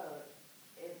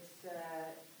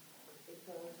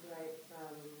goes right from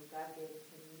God gave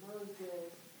to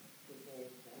Moses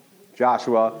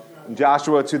Joshua. And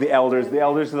Joshua to the elders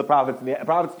to the prophets, and the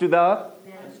prophets to the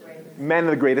men of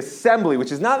the great assembly,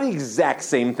 which is not the exact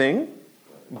same thing,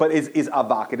 but is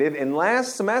evocative. And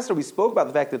last semester we spoke about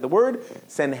the fact that the word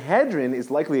Sanhedrin is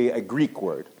likely a Greek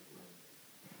word,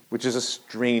 which is a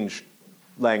strange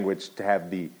language to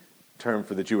have the term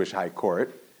for the Jewish high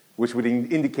court, which would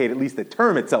indicate at least the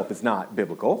term itself is not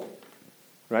biblical,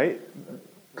 right?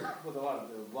 With a lot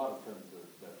of terms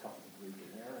that come from Greek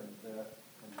in there, and the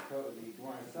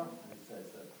Gemara itself says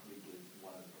that Greek is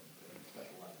one of the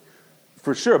special languages.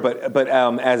 For sure, but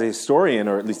as a historian,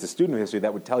 or at least a student of history,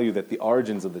 that would tell you that the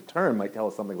origins of the term might tell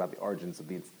us something about the origins of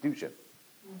the institution.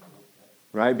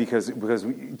 Right? Because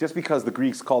just because the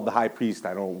Greeks called the high priest,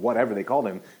 I don't know, whatever they called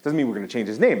him, doesn't mean we're going to change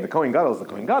his name. The Kohen Gadol is the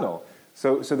Kohen Gadol.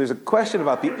 So there's a question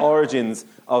about the origins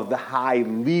of the high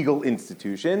legal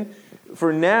institution.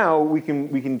 For now, we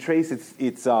can trace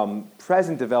its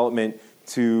present development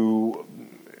to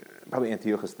probably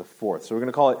Antiochus IV. So we're going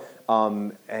to call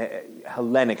it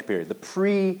Hellenic period, the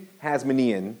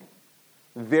pre-Hasmonean,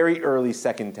 very early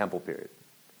Second Temple period.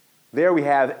 There we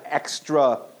have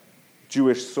extra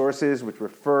Jewish sources which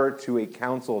refer to a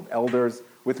council of elders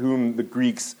with whom the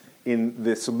Greeks in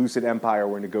the Seleucid Empire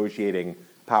were negotiating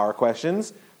power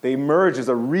questions. They emerge as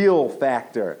a real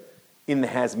factor in the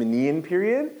Hasmonean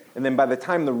period, and then by the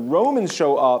time the Romans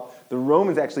show up, the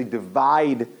Romans actually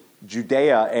divide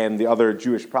Judea and the other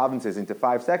Jewish provinces into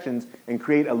 5 sections and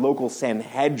create a local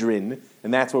Sanhedrin,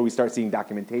 and that's where we start seeing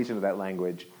documentation of that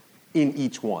language in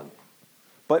each one.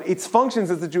 But it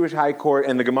functions as the Jewish high court,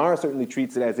 and the Gemara certainly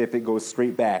treats it as if it goes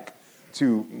straight back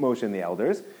to Moshe and the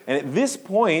elders. And at this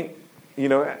point,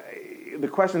 the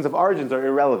questions of origins are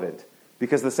irrelevant,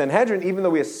 because the Sanhedrin, even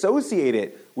though we associate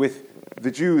it with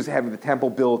the Jews having the temple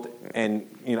built and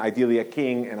ideally a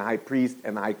king and a high priest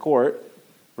and the high court,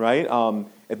 right?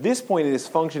 At this point, it is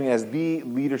functioning as the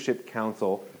leadership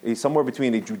council, somewhere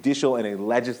between a judicial and a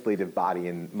legislative body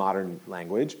in modern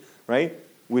language, right?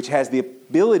 Which has the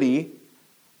ability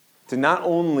to not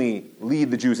only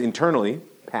lead the Jews internally,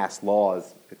 pass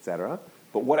laws, etc.,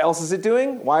 but what else is it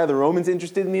doing? Why are the Romans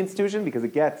interested in the institution? Because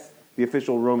it gets the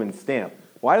official Roman stamp.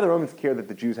 Why do the Romans care that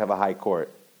the Jews have a high court?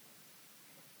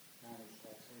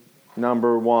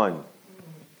 Number one,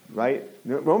 right?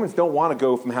 The Romans don't want to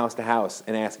go from house to house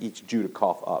and ask each Jew to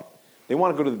cough up. They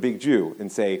want to go to the big Jew and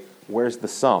say, where's the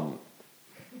sum?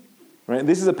 Right?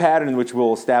 This is a pattern which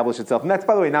will establish itself. And that's,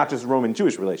 by the way, not just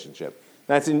Roman-Jewish relationship.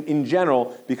 That's in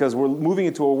general because we're moving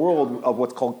into a world of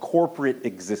what's called corporate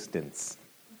existence.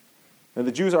 Now,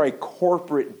 the Jews are a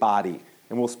corporate body.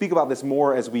 And we'll speak about this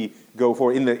more as we go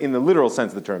forward in the literal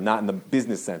sense of the term, not in the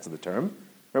business sense of the term.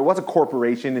 Right? What's a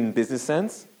corporation in business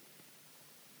sense?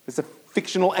 It's a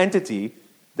fictional entity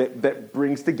that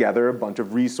brings together a bunch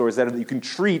of resources that you can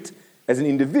treat as an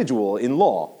individual in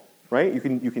law. Right? You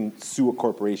can sue a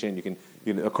corporation.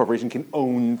 A corporation can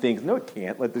own things. No, it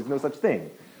can't. There's no such thing.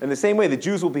 In the same way, the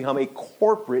Jews will become a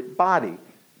corporate body.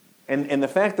 And the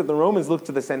fact that the Romans look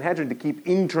to the Sanhedrin to keep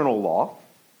internal law,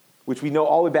 which we know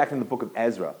all the way back from the book of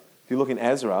Ezra. If you look in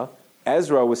Ezra,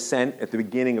 Ezra was sent at the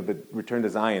beginning of the return to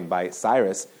Zion by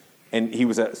Cyrus, and he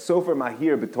was a Sofer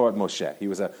Mahir B'Torah Moshe. He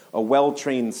was a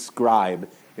well-trained scribe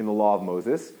in the law of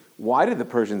Moses. Why did the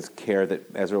Persians care that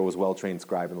Ezra was a well-trained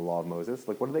scribe in the law of Moses?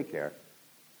 What do they care?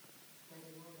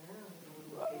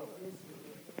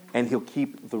 And he'll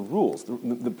keep the rules.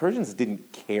 The Persians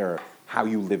didn't care how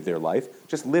you live their life.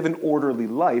 Just live an orderly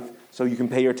life so you can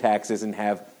pay your taxes and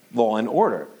have law and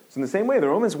order. So in the same way, the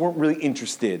Romans weren't really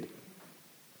interested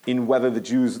in whether the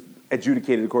Jews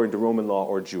adjudicated according to Roman law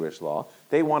or Jewish law.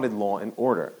 They wanted law and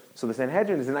order. So the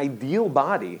Sanhedrin is an ideal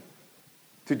body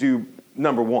to do,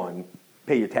 number one,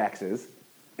 pay your taxes,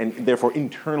 and therefore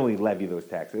internally levy those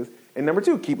taxes. And number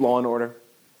two, keep law and order.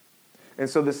 And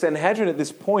so the Sanhedrin at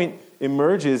this point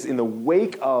emerges in the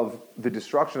wake of the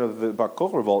destruction of the Bar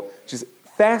Kokhba revolt, which is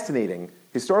fascinating.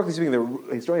 Historically speaking,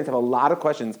 the historians have a lot of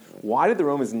questions. Why did the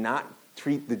Romans not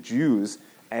treat the Jews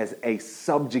as a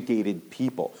subjugated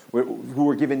people who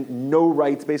were given no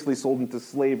rights, basically sold into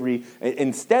slavery?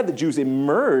 Instead, the Jews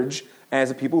emerge as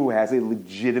a people who has a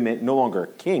legitimate, no longer a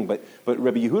king, but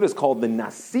Rabbi Yehuda is called the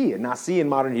Nasi. Nasi in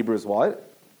modern Hebrew is what?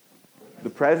 The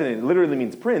president. It literally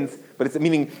means prince, but it's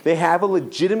meaning they have a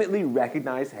legitimately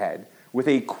recognized head with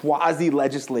a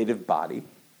quasi-legislative body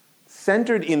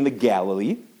centered in the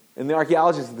Galilee. And the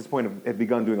archaeologists at this point have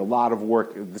begun doing a lot of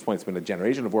work. At this point, it's been a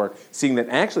generation of work, seeing that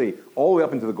actually all the way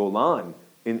up into the Golan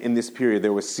in this period,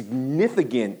 there was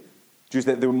significant Jews,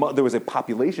 that there was a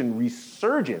population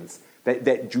resurgence,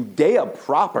 that Judea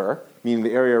proper, meaning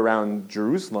the area around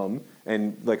Jerusalem,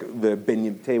 and like what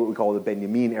we call the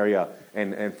Benjamin area,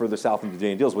 and further south in the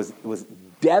Judean Hills, was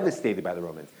devastated by the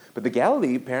Romans. But the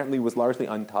Galilee apparently was largely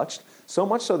untouched, so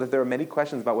much so that there are many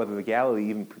questions about whether the Galilee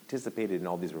even participated in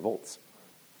all these revolts.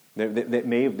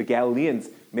 The Galileans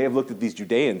may have looked at these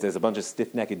Judeans as a bunch of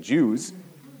stiff-necked Jews,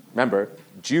 remember,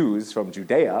 Jews from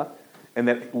Judea, and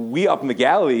that we up in the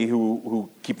Galilee who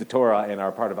keep the Torah and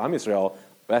are part of Am Yisrael,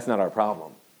 that's not our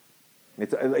problem.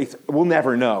 We'll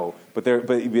never know, but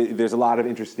there's a lot of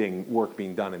interesting work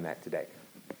being done in that today.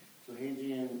 So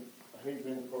Hadrian's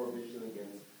prohibition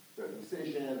against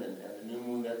circumcision and the new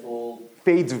moon, that's all...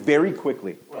 Fades very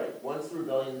quickly. Right, once the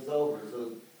rebellion's over,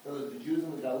 so the Jews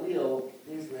in the Galilee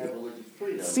basically have religious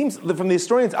freedom. Seems, from the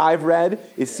historians I've read,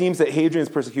 it seems that Hadrian's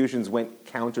persecutions went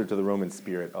counter to the Roman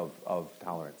spirit of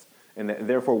tolerance. And that,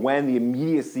 therefore, when the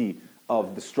immediacy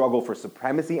of the struggle for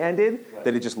supremacy ended,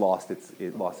 that it just lost its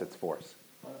force.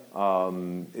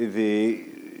 The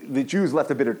Jews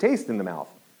left a bitter taste in the mouth.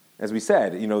 As we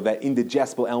said, that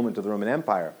indigestible element of the Roman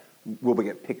Empire will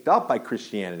get picked up by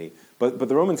Christianity. But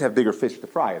the Romans have bigger fish to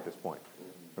fry at this point.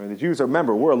 I mean, the Jews,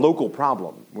 remember, we're a local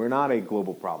problem. We're not a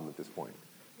global problem at this point.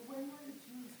 When were the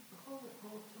Jews called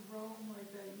to Rome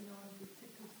like that, the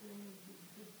tickle thing,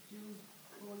 the Jews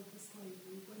called it to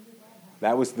slavery? When did that happen?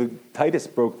 That was Titus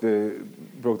broke the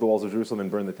walls of Jerusalem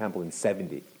and burned the temple in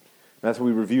 70. And that's what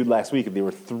we reviewed last week. There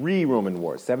were 3 Roman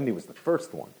wars. 70 was the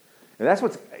first one. And that's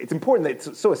it's important that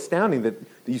it's so astounding that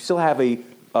you still have a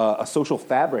social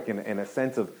fabric and a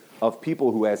sense of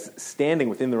people who has standing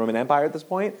within the Roman Empire at this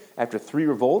point, after 3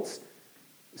 revolts,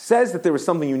 says that there was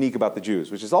something unique about the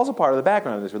Jews, which is also part of the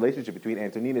background of this relationship between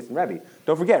Antoninus and Rebbe.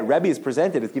 Don't forget, Rebbe is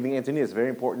presented as giving Antoninus very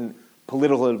important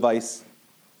political advice,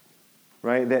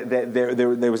 right? That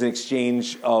there was an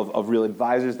exchange of real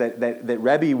advisors, that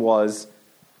Rebbe was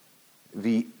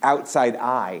the outside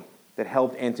eye that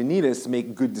helped Antoninus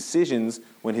make good decisions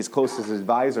when his closest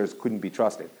advisors couldn't be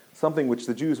trusted. Something which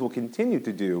the Jews will continue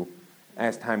to do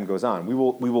as time goes on. We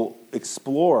will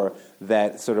explore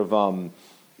that sort of,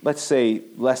 let's say,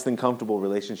 less than comfortable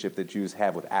relationship that Jews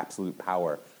have with absolute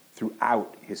power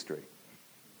throughout history.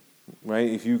 Right?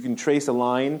 If you can trace a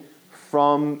line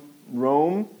from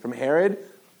Rome, from Herod,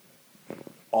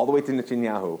 all the way to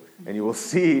Netanyahu, and you will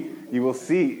see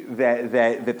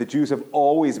that the Jews have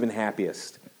always been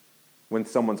happiest when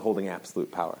someone's holding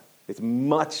absolute power. It's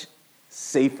much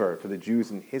safer for the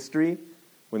Jews in history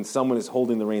when someone is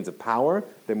holding the reins of power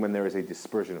than when there is a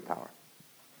dispersion of power.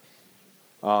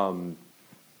 And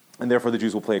therefore the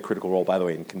Jews will play a critical role, by the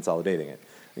way, in consolidating it.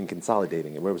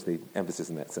 Where was the emphasis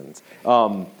in that sentence?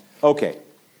 Okay.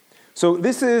 So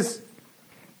this is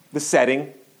the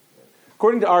setting.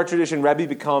 According to our tradition, Rebbe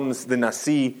becomes the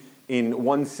Nasi in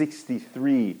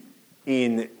 163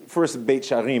 in first Beit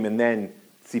Sharim and then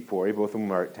Tzipori, both of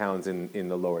them are towns in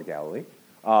the lower Galilee.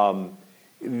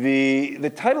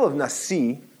 The title of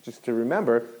Nasi, just to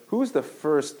remember, who's the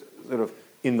first sort of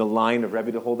in the line of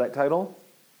Rebbe to hold that title?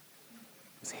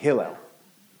 It's Hillel.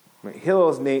 Right?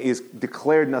 Hillel's name is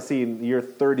declared Nasi in the year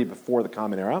 30 before the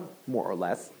Common Era, more or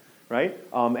less. Right?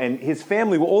 And his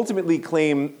family will ultimately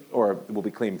claim, or will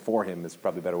be claimed for him, is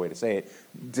probably a better way to say it,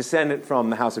 descendant from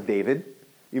the house of David,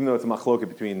 even though it's a machloket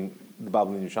between the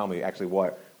Babylonian and Yerushalmi, actually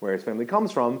where his family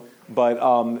comes from. But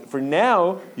for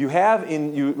now, you have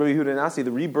in Rabbi Yehuda Nasi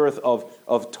the rebirth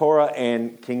of Torah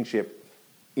and kingship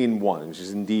in one, which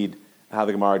is indeed how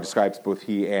the Gemara describes both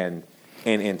he and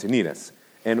Antoninus.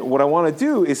 And what I want to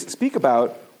do is speak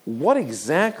about what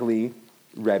exactly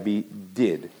Rebbe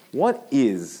did. What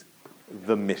is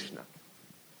the Mishna?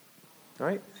 All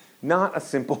right? Not a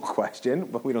simple question,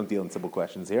 but we don't deal in simple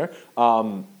questions here.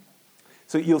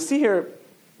 So you'll see here,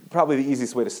 probably the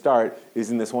easiest way to start is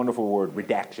in this wonderful word,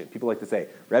 redaction. People like to say,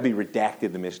 Rebbe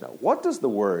redacted the Mishnah. What does the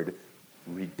word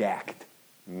redact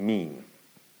mean?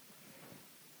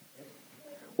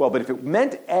 Well, but if it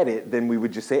meant edit, then we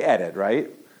would just say edit, right?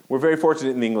 We're very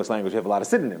fortunate in the English language. We have a lot of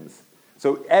synonyms.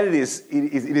 So edit is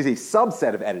a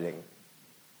subset of editing.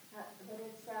 But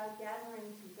it's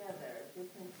gathering together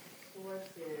different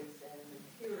sources and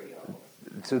materials.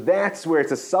 So that's where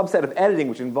it's a subset of editing,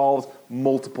 which involves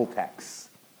multiple texts.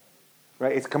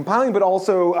 Right? It's compiling, but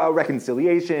also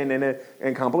reconciliation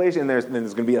and compilation. And there's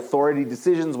going to be authority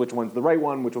decisions, which one's the right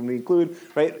one, which one we include.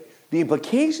 Right? The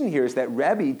implication here is that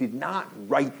Rebbe did not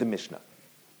write the Mishnah.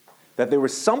 That there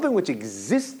was something which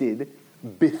existed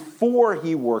before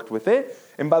he worked with it.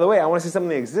 And by the way, I want to say something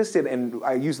that existed, and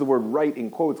I use the word write in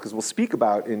quotes because we'll speak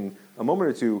about in a moment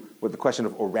or two with the question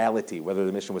of orality, whether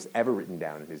the Mishnah was ever written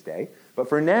down in his day. But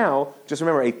for now, just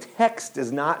remember, a text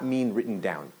does not mean written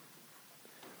down.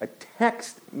 A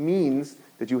text means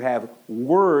that you have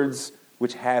words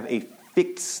which have a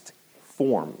fixed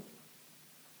form.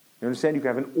 You understand? You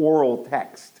can have an oral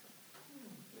text.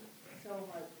 So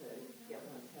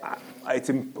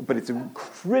but it's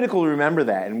critical to remember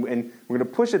that, and we're going to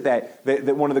push at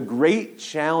that one of the great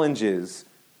challenges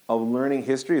of learning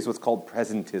history is what's called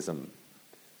presentism.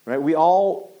 Right? We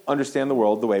all understand the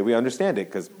world the way we understand it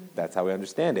because that's how we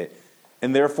understand it,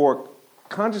 and therefore,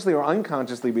 consciously or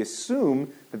unconsciously, we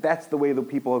assume that that's the way the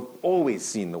people have always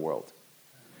seen the world.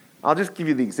 I'll just give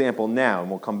you the example now, and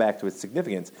we'll come back to its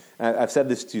significance. I've said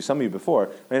this to some of you before.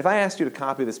 I mean, if I asked you to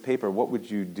copy this paper, what would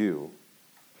you do?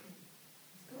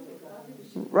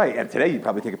 Right, and today you'd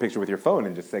probably take a picture with your phone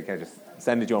and just say, can I just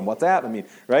send it to you on WhatsApp? I mean,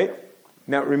 right?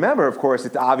 Now, remember, of course,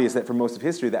 it's obvious that for most of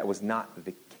history that was not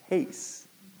the case.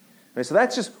 Right, so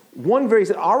that's just one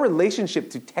our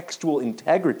relationship to textual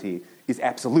integrity is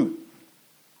absolute.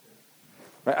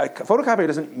 Right? A photocopier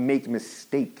doesn't make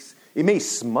mistakes. It may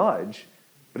smudge,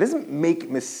 but it doesn't make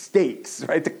mistakes,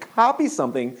 right? To copy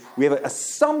something, we have an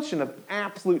assumption of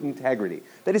absolute integrity.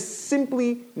 That is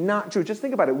simply not true. Just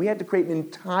think about it. We had to create an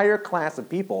entire class of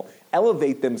people,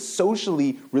 elevate them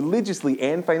socially, religiously,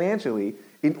 and financially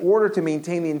in order to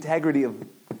maintain the integrity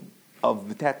of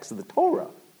the text of the Torah.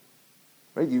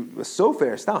 Right? A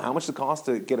sofer style. How much does it cost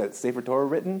to get a Sefer Torah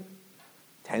written?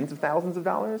 Tens of thousands of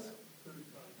dollars?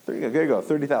 There you go,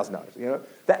 $30,000. You know,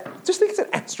 just think it's an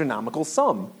astronomical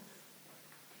sum.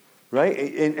 Right?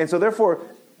 And so therefore,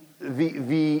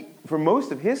 for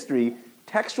most of history,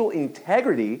 textual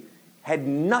integrity had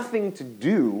nothing to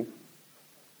do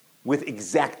with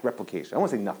exact replication. I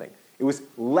won't say nothing. It was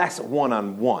less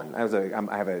one-on-one. I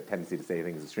have a tendency to say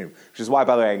things extreme, which is why,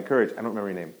 by the way, I don't remember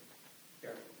your name.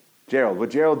 Gerald. What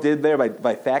Gerald did there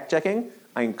by fact-checking,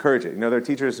 I encourage it. You know, there are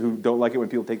teachers who don't like it when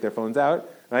people take their phones out,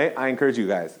 right? I encourage you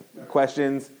guys.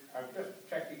 Questions? I'm just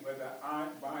checking whether my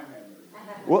memory.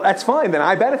 Well, that's fine. Then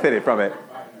I benefited from it.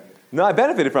 No, I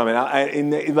benefited from it.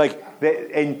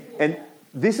 And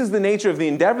this is the nature of the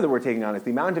endeavor that we're taking on. Is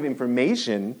the amount of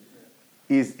information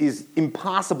is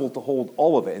impossible to hold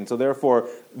all of it, and so therefore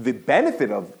the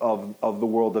benefit of the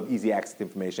world of easy access to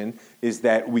information is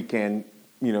that we can,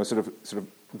 sort of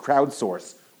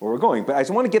crowdsource where we're going. But I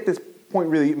just want to get this point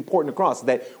really important across: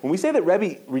 that when we say that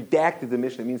Rebbe redacted the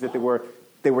Mishnah, it means that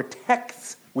they were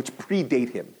texts which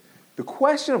predate him. The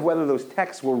question of whether those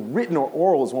texts were written or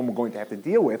oral is one we're going to have to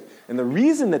deal with. And the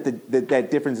reason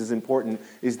that difference is important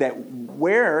is that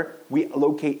where we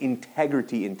locate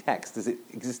integrity in text, does it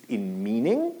exist in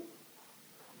meaning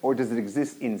or does it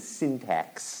exist in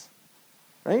syntax?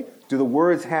 Right? Do the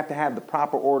words have to have the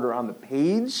proper order on the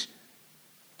page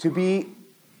to be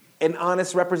an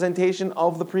honest representation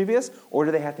of the previous, or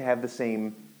do they have to have the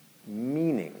same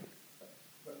meaning?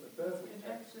 But the first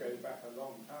text goes back a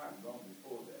long time, long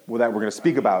before that. Well, that we're going to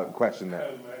speak about, question that.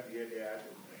 Homeland, the Iliad,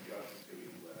 and just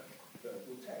the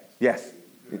verbal text. Yes.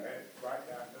 Right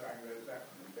down to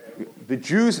Anglo-Saxon. The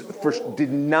Jews first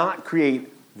did not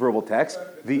create verbal text.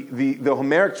 The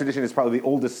Homeric tradition is probably the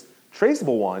oldest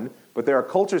traceable one, but there are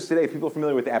cultures today, people are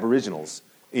familiar with the Aboriginals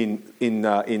in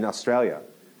Australia.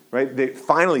 Right? They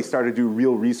finally started to do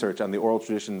real research on the oral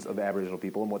traditions of the Aboriginal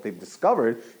people, and what they've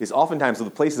discovered is oftentimes the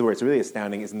places where it's really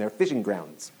astounding is in their fishing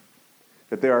grounds.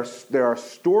 That there are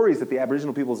stories that the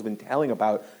Aboriginal peoples have been telling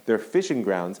about their fishing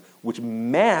grounds which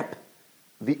map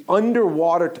the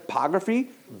underwater topography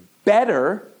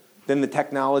better than the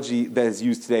technology that is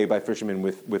used today by fishermen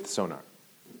with sonar.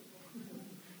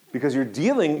 Because you're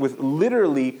dealing with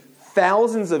literally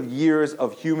thousands of years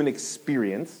of human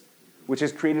experience which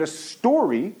has created a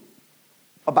story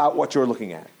about what you're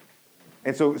looking at.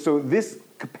 And so this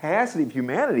capacity of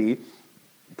humanity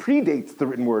predates the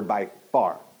written word by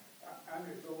far. And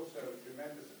it's also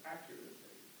tremendous accuracy,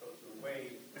 because the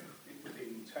way it was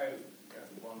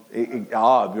in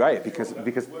tone. Right, because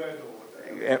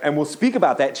and we'll speak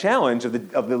about that challenge of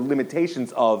the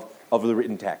limitations of the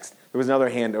written text. There was another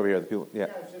hand over here. The people, yeah.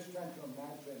 Yeah, I was just trying to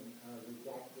imagine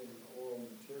redacting oral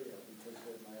material because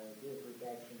my idea of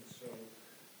redaction is so.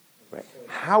 Right.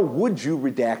 How would you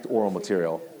redact oral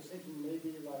material? I was thinking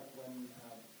maybe like when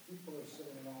people are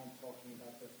sitting around talking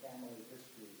about their family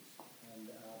histories, and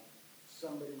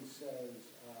somebody says,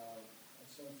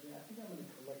 something, I think I'm going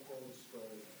to collect all the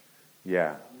stories.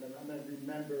 Yeah. I'm going to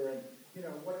remember, and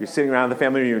what You're sitting around the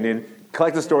family reunion,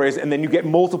 collect the stories, and then you get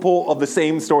multiple of the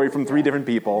same story from three different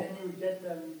people. And then you get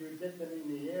them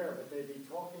in the air, but they'd be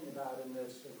talking about in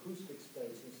this acoustic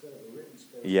space instead of a written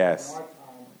space. Yes. In our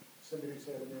time, somebody would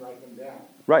say, let me write them down.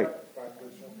 Right.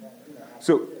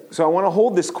 So I want to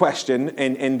hold this question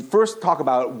and first talk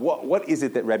about what is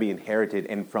it that Rebbe inherited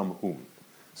and from whom.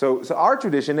 So our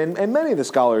tradition, and many of the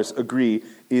scholars agree,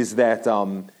 is that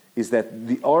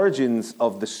the origins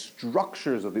of the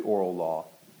structures of the oral law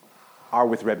are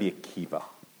with Rebbe Akiva.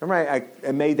 Remember,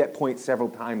 I made that point several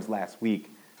times last week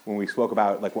when we spoke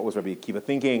about like what was Rabbi Akiva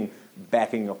thinking,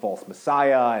 backing a false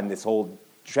Messiah and this whole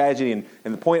tragedy. And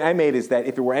the point I made is that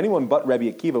if it were anyone but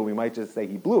Rabbi Akiva, we might just say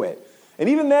he blew it. And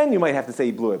even then, you might have to say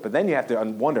he blew it. But then you have to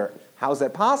wonder, how is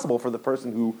that possible for the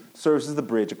person who serves as the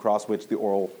bridge across which the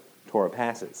oral Torah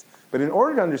passes? But in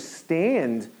order to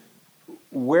understand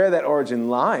where that origin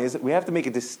lies, we have to make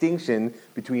a distinction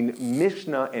between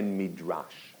Mishnah and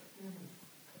Midrash.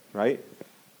 Right?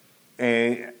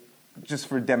 And just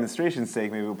for demonstration's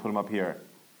sake, maybe we'll put them up here.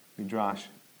 Midrash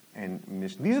and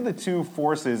Mishnah. These are the two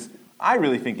forces, I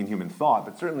really think, in human thought,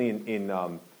 but certainly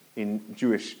in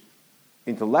Jewish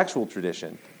intellectual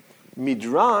tradition.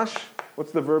 Midrash,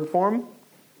 what's the verb form?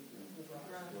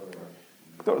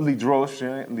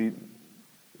 Lidrosh,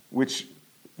 which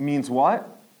means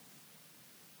what?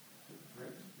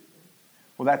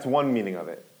 Well, that's one meaning of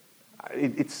it.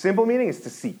 Its simple meaning is to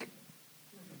seek.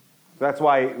 So that's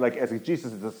why, like, as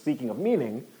Jesus is a seeking of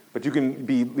meaning, but you can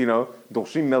be,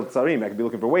 dolshim meltzarim, I could be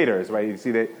looking for waiters, right? You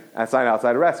see that outside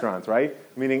of restaurants, right?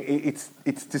 Meaning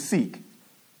it's to seek.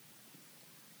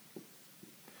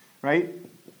 Right?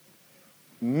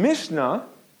 Mishnah,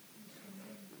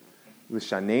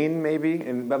 Lishanein maybe,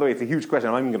 and by the way, it's a huge question.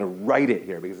 I'm not even going to write it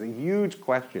here because it's a huge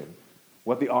question.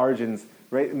 What the origins,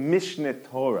 right? Mishnah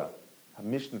Torah,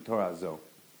 Mishnah Torah Zo,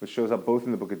 which shows up both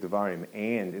in the book of Devarim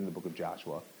and in the book of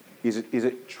Joshua, is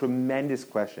a tremendous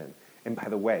question. And by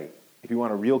the way, if you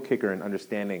want a real kicker in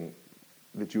understanding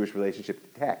the Jewish relationship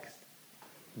to text,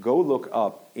 go look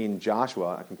up in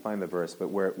Joshua, I can find the verse, but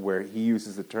where he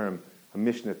uses the term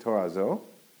Mishnah Torah Zo,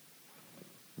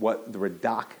 what the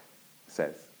Radak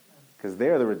says. Because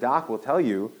there the Radak will tell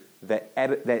you that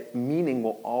that meaning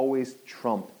will always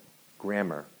trump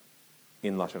grammar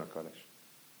in Lashon HaKodesh.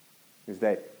 Is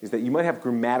that you might have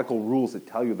grammatical rules that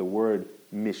tell you the word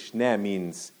Mishneh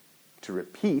means to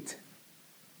repeat,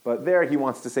 but there he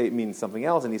wants to say it means something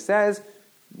else, and he says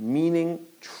meaning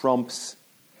trumps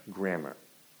grammar.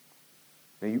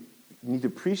 Now you need to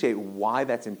appreciate why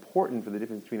that's important for the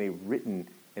difference between a written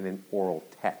and an oral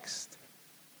text.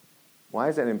 Why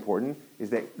is that important? Is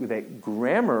that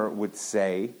grammar would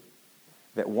say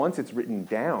that once it's written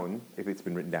down, if it's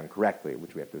been written down correctly,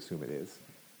 which we have to assume it is,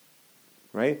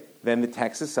 right, then the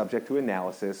text is subject to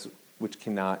analysis, which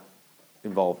cannot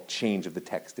involve change of the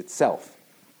text itself.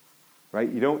 Right?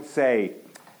 You don't say,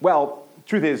 well,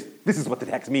 truth is, this is what the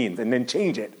text means, and then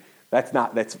change it.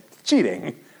 That's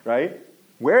cheating, right?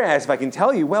 Whereas if I can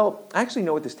tell you, well, I actually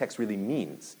know what this text really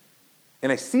means,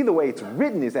 and I see the way it's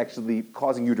written is actually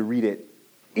causing you to read it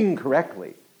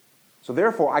incorrectly. So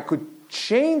therefore, I could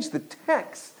change the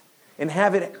text and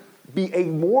have it be a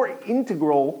more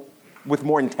integral, with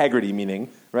more integrity meaning,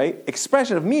 right,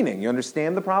 expression of meaning. You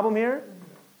understand the problem here?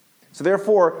 So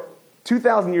therefore,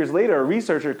 2,000 years later, a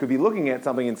researcher could be looking at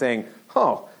something and saying,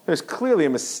 oh, there's clearly a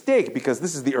mistake because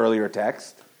this is the earlier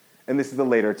text, and this is the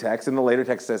later text, and the later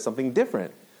text says something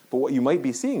different. But what you might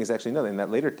be seeing is actually nothing. That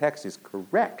later text is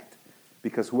correct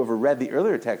because whoever read the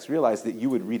earlier text realized that you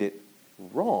would read it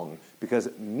wrong because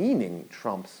meaning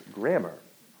trumps grammar.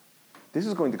 This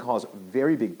is going to cause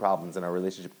very big problems in our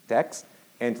relationship to text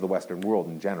and to the Western world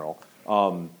in general.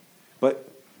 But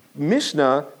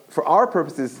Mishnah, for our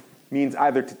purposes, means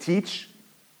either to teach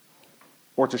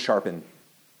or to sharpen.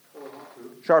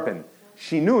 Sharpen.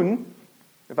 Shinun,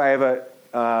 if I have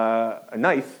a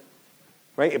knife,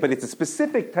 right? But it's a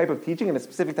specific type of teaching and a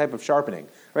specific type of sharpening,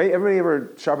 right? Everybody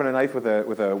ever sharpen a knife with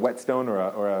a whetstone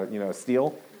or a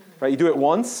steel, right? You do it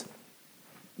once,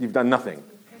 you've done nothing.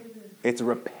 It's a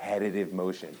repetitive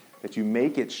motion that you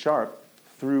make it sharp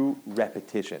through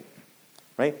repetition,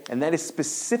 right? And that is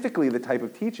specifically the type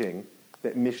of teaching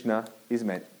that Mishnah is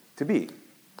meant to be,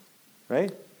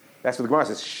 right? That's what the Gemara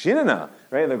says, Shinana,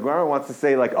 right? And the Gemara wants to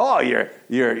say like, oh,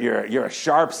 you're a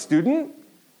sharp student,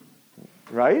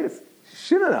 right? It's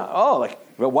Shinana. Oh, like,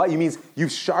 well, what? You means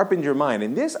you've sharpened your mind.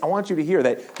 And this, I want you to hear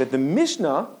that the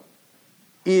Mishnah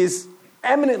is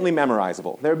eminently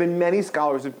memorizable. There have been many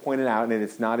scholars who have pointed out, and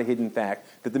it's not a hidden fact,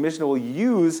 that the Mishnah will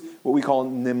use what we call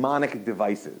mnemonic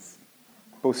devices,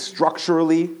 both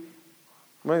structurally,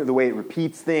 right? The way it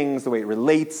repeats things, the way it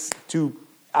relates to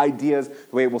ideas,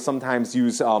 the way it will sometimes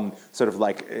use sort of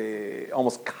like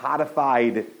almost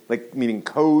codified, like meaning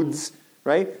codes,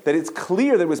 right? That it's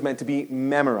clear that it was meant to be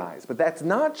memorized. But that's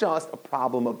not just a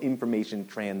problem of information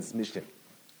transmission.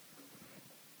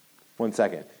 One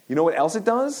second. You know what else it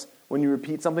does when you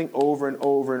repeat something over and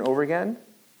over and over again?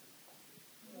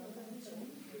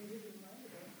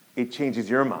 It changes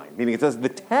your mind. Meaning it says the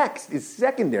text is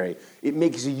secondary. It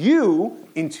makes you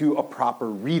into a proper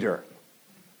reader.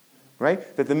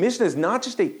 Right? That the Mishnah is not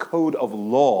just a code of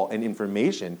law and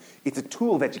information, it's a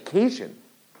tool of education.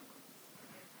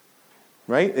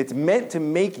 right? It's meant to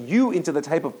make you into the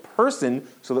type of person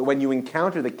so that when you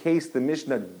encounter the case the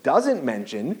Mishnah doesn't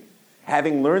mention,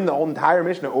 having learned the whole entire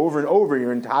Mishnah over and over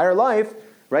your entire life,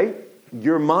 right?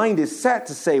 Your mind is set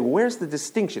to say, where's the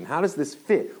distinction? How does this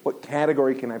fit? What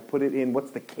category can I put it in?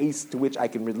 What's the case to which I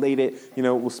can relate it?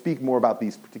 We'll speak more about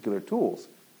these particular tools.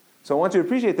 So I want you to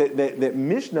appreciate that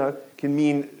Mishnah can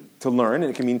mean to learn,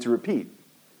 and it can mean to repeat.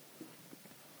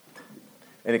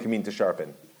 And it can mean to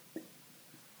sharpen.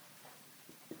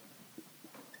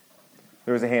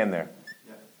 There was a hand there.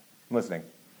 Yeah. I'm listening.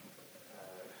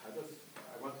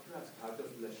 I wanted to ask, how does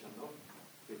Leshano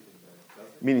fit in there?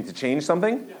 Meaning to change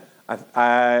something? Yeah.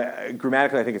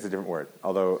 Grammatically, I think it's a different word.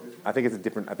 Although I think it's a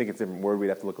different word. We'd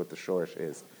have to look what the shorish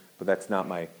is, but that's not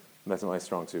my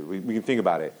strong suit. We can think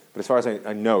about it, but as far as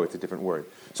I know, it's a different word.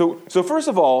 So first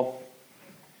of all,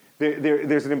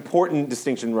 there's an important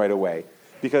distinction right away,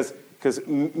 because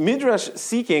midrash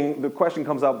seeking, the question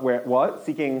comes up where what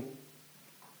seeking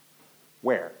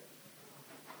where,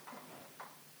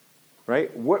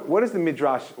 right? What is the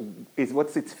midrash?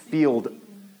 What's its field?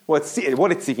 What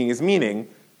it's seeking is meaning.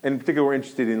 In particular, we're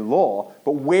interested in law,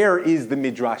 but where is the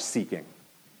midrash seeking?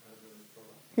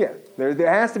 Yeah,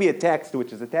 there has to be a text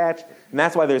which is attached, and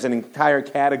that's why there's an entire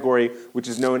category which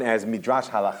is known as midrash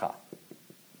halacha.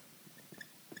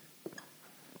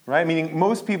 Right? Meaning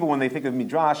most people, when they think of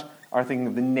midrash, are thinking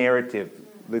of the narrative,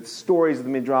 the stories of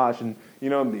the midrash, and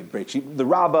the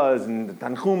Rabbas and the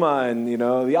Tanchuma and the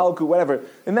Yalku, whatever,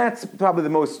 and that's probably the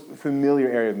most familiar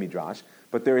area of midrash.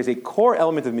 But there is a core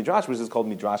element of midrash which is called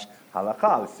midrash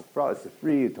halakha, the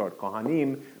Sifri, Torah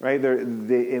Kohanim, right?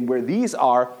 And where these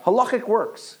are halachic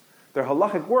works. They're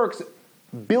halachic works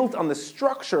built on the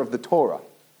structure of the Torah,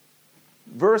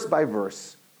 verse by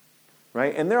verse,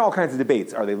 right? And there are all kinds of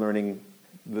debates. Are they learning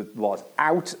the laws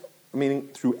out, meaning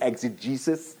through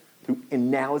exegesis, through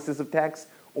analysis of text,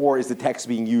 or is the text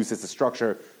being used as a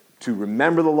structure to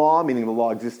remember the law, meaning the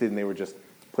law existed and they were just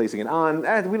placing it on?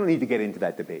 We don't need to get into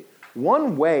that debate.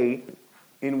 One way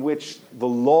in which the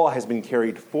law has been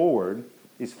carried forward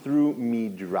is through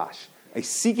midrash, a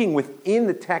seeking within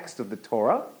the text of the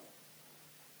Torah.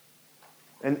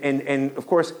 And of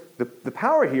course, the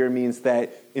power here means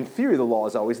that, in theory, the law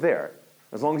is always there.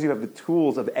 As long as you have the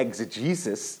tools of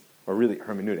exegesis, or really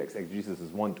hermeneutics, exegesis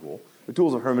is one tool, the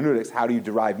tools of hermeneutics, how do you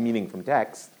derive meaning from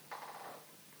text,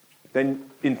 then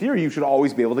in theory you should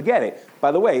always be able to get it.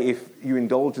 By the way, if you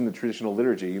indulge in the traditional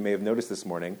liturgy, you may have noticed this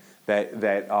morning that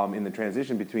in the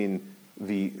transition between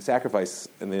the sacrifice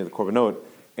and the korbanot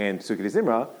and Sukkot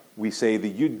Zimra, we say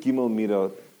the Yud Gimel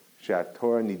Midot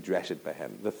She'atorah Nidreshet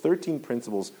Behem, the 13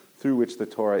 principles through which the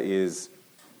Torah is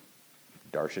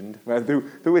darshaned,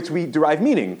 through which we derive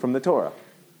meaning from the Torah.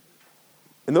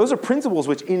 And those are principles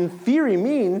which, in theory,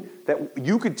 mean that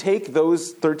you could take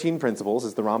those 13 principles,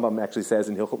 as the Rambam actually says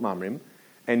in Hilchot Mamrim,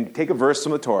 and take a verse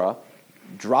from the Torah,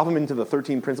 drop them into the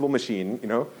 13 principle machine,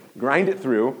 grind it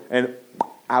through, and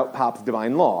out pops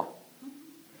divine law.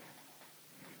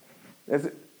 That's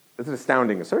an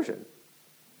astounding assertion,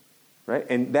 right?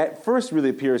 And that first really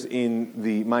appears in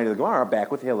the mind of the Gemara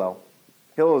back with Hillel.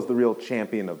 Hillel is the real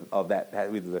champion of that,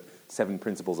 the 7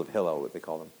 principles of Hillel, what they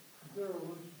call them. Is there a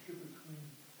relationship between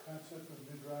the concept of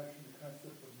midrash and the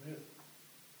concept of myth?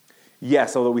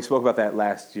 Yes, although we spoke about that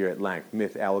last year at length,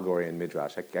 myth, allegory, and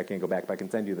midrash. I can't go back, but I can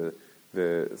send you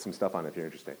some stuff on it if you're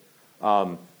interested.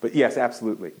 But yes,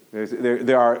 absolutely.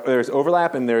 There's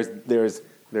overlap, and there's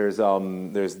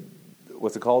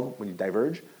what's it called when you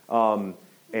diverge? And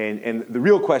the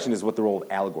real question is what the role of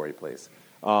allegory plays.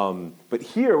 But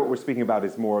here, what we're speaking about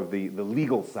is more of the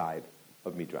legal side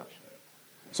of midrash.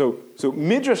 So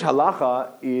midrash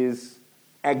halacha is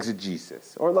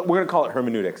exegesis, or we're going to call it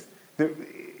hermeneutics.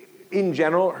 In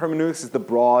general, hermeneutics is the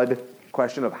broad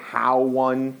question of how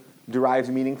one derives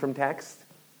meaning from text,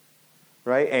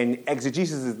 right? And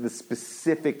exegesis is the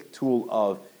specific tool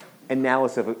of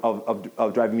analysis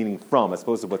of deriving meaning from, as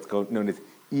opposed to what's known as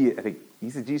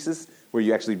eisegesis, where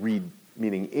you actually read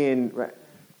meaning in. Right?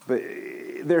 But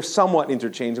they're somewhat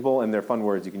interchangeable, and they're fun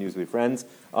words you can use with friends.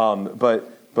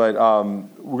 But we're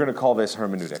going to call this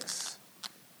hermeneutics.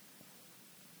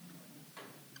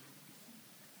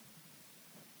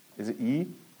 Is it E?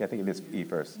 Yeah, I think it is E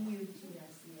first.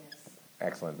 yes.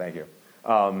 Excellent, thank you.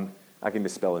 I can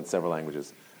misspell in several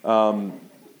languages.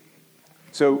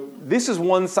 So this is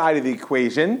one side of the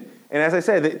equation. And as I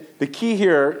said, the key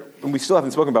here, and we still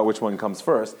haven't spoken about which one comes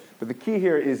first, but the key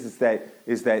here is that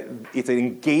it's an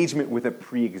engagement with a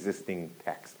pre-existing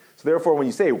text. So therefore, when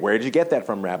you say, where did you get that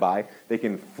from, Rabbi? They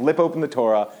can flip open the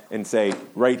Torah and say,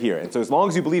 right here. And so as long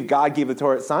as you believe God gave the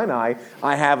Torah at Sinai,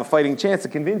 I have a fighting chance to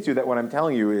convince you that what I'm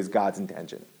telling you is God's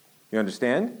intention. You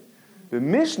understand? The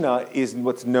Mishnah is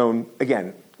what's known,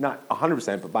 again, not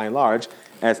 100%, but by and large,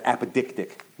 as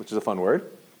apodictic, which is a fun word.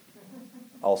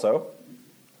 Also.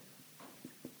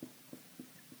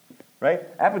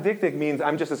 Right? Apodictic means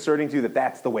I'm just asserting to you that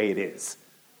that's the way it is.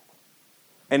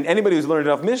 And anybody who's learned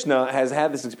enough Mishnah has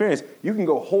had this experience. You can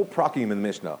go whole prakim in the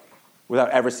Mishnah without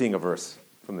ever seeing a verse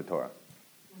from the Torah.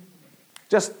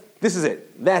 Just, this is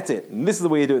it, that's it, and this is the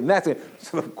way you do it, and that's it.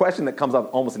 So the question that comes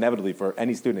up almost inevitably for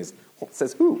any student is, well,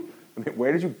 says who? I mean,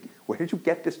 where did you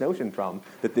get this notion from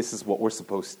that this is what we're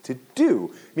supposed to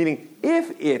do? Meaning,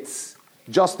 if it's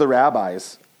just the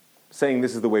rabbis saying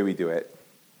this is the way we do it,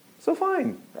 so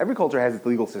fine. Every culture has its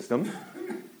legal system.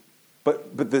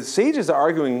 But the sages are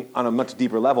arguing on a much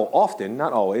deeper level, often,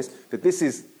 not always, that this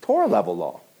is Torah-level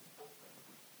law.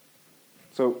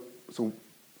 So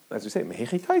as we say,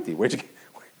 where'd you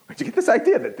get this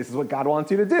idea that this is what God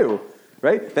wants you to do?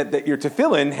 Right? That your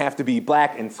tefillin have to be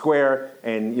black and square,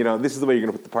 and this is the way you're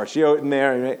going to put the parshiot in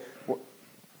there. Right?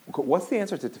 What's the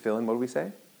answer to tefillin? What do we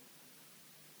say?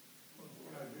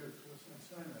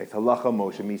 It's halacha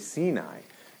Moshe Sinai.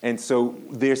 And so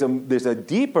there's a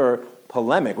deeper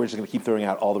polemic, we're just going to keep throwing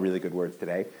out all the really good words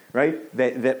today, right,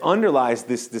 that underlies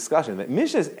this discussion, that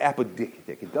Mishnah is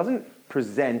apodictic. It doesn't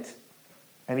present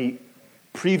any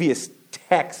previous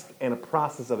text and a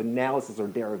process of analysis or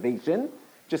derivation. It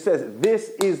just says,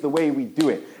 this is the way we do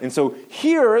it. And so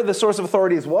here, the source of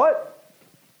authority is what?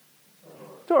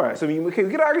 Torah. So we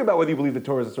could argue about whether you believe the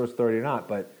Torah is a source of authority or not,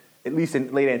 but at least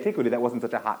in late antiquity, that wasn't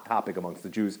such a hot topic amongst the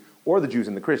Jews or the Jews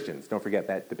and the Christians. Don't forget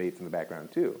that debate's in the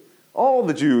background too. All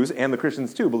the Jews and the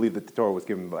Christians too believe that the Torah was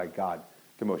given by God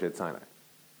to Moshe at Sinai.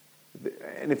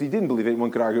 And if you didn't believe it,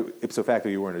 one could argue ipso facto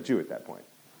you weren't a Jew at that point.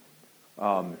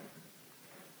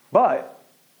 But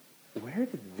where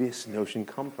did this notion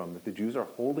come from, that the Jews are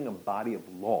holding a body of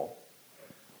law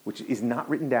which is not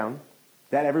written down?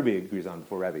 That everybody agrees on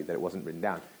before Rebbe, that it wasn't written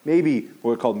down. Maybe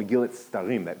what are called Megillat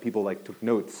Starim, that people took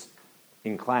notes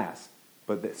in class,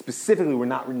 but that specifically were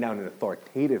not written down in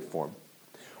authoritative form.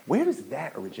 Where does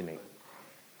that originate?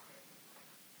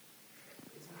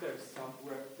 Isn't there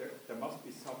somewhere, there must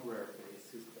be somewhere a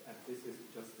basis, and this is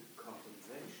just a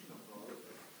condensation of all of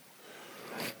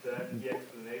it. And the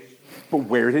explanation But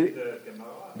where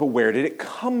did it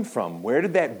come from? Where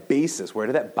did that basis, where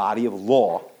did that body of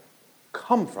law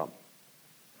come from?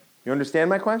 You understand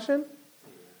my question?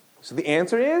 So the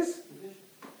answer is,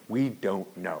 we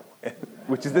don't know.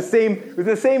 Which is the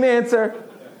same answer.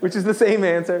 Which is the same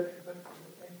answer. But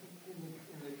in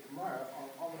the Gemara,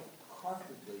 almost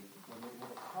constantly, when they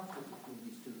have a conflict between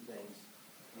these two things,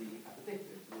 the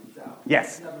apodictic moves out.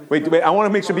 Yes. Wait, I want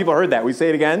to make sure people heard that. We say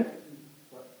it again?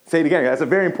 Say it again. That's a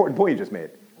very important point you just made.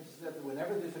 It's that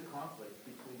whenever there's a conflict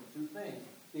between two things,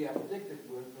 the apodictic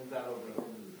moves out over the.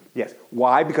 Yes.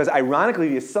 Why? Because ironically,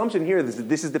 the assumption here is that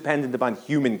this is dependent upon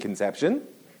human conception.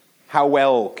 How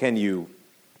well can you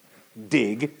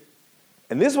dig?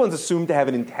 And this one's assumed to have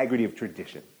an integrity of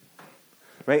tradition.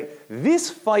 Right? This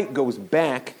fight goes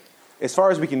back, as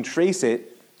far as we can trace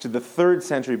it, to the 3rd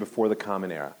century before the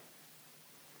Common Era.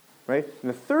 Right? In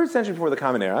the 3rd century before the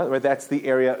Common Era, right, that's the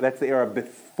era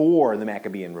before the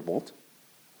Maccabean revolt.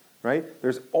 Right?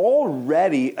 There's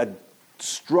already a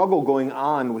struggle going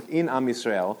on within Am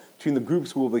Yisrael between the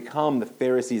groups who will become the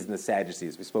Pharisees and the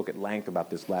Sadducees. We spoke at length about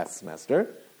this last semester,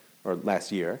 or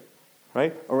last year,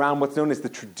 right? Around what's known as the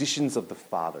traditions of the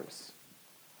fathers.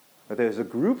 But there's a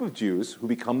group of Jews who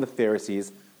become the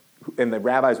Pharisees, and the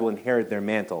rabbis will inherit their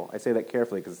mantle. I say that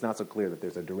carefully because it's not so clear that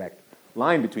there's a direct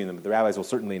line between them, but the rabbis will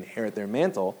certainly inherit their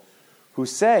mantle, who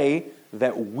say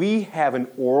that we have an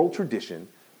oral tradition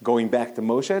going back to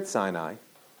Moshe at Sinai,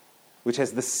 which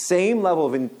has the same level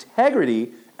of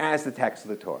integrity as the text of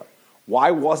the Torah.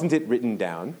 Why wasn't it written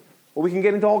down? Well, we can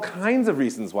get into all kinds of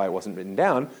reasons why it wasn't written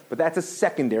down, but that's a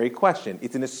secondary question.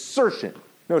 It's an assertion.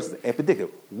 Notice it's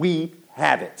epidictic. We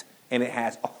have it. And it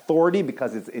has authority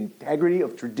because it's integrity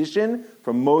of tradition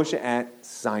from Moshe at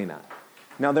Sinai.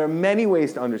 Now, there are many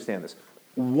ways to understand this.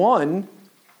 One,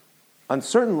 on a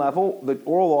certain level, the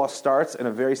oral law starts in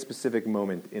a very specific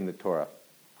moment in the Torah.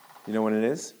 You know when it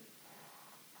is?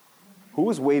 Who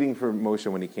was waiting for Moshe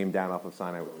when he came down off of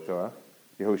Sinai with the Torah?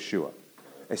 Yehoshua.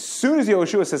 As soon as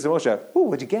Yehoshua says to Moshe, "Ooh,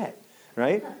 what'd you get?"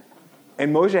 Right?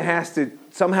 And Moshe has to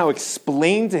somehow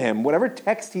explain to him whatever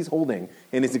text he's holding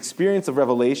in his experience of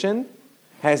revelation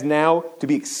has now to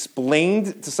be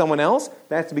explained to someone else.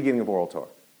 That's the beginning of oral Torah.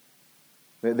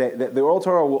 The oral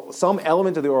Torah, some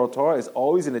element of the oral Torah is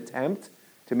always an attempt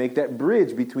to make that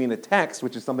bridge between a text,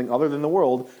 which is something other than the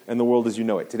world, and the world as you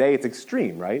know it. Today it's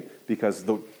extreme, right? Because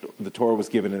the Torah was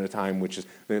given in a time which is,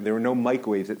 there were no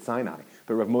microwaves at Sinai.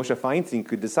 But Rav Moshe Feinstein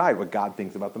could decide what God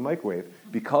thinks about the microwave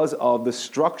because of the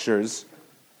structures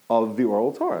of the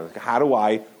oral Torah. Like, how do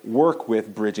I work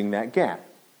with bridging that gap?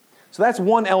 So that's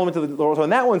one element of the oral Torah.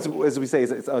 And that one, as we say,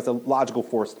 it's a logical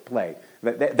forced play.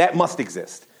 That must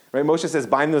exist. Right? Moshe says,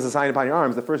 bind them as a sign upon your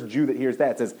arms. The first Jew that hears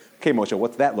that says, okay, Moshe,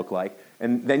 what's that look like?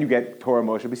 And then you get Torah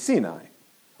Moshe B'Sinai.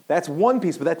 That's one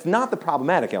piece, but that's not the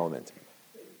problematic element.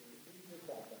 You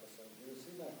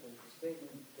see that the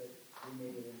statement that you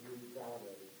made and you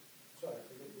validated. Sorry, I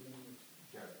forget your name.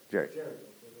 Jerry. Jerry.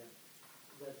 Okay, yeah.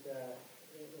 That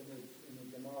in the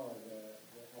Gemara, the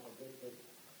apodictic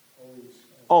always.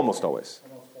 Almost always.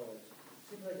 Almost always.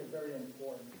 Seems like a very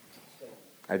important statement.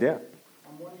 Idea.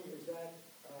 I'm wondering, is that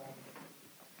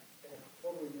a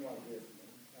totally new idea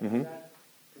for me? Mm-hmm. Is that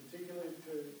particular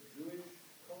to Jewish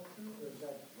culture, or is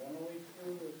that generally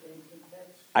true with ancient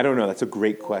texts? I don't know. That's a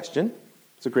great question.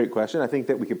 It's a great question. I think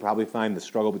that we could probably find the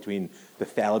struggle between the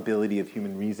fallibility of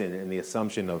human reason and the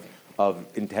assumption of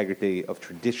integrity of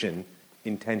tradition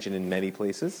in tension in many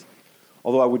places.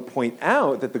 Although I would point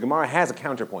out that the Gemara has a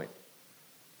counterpoint.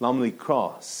 Lamli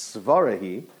cross,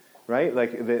 svarahi, right?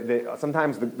 Like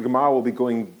sometimes the Gemara will be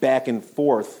going back and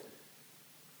forth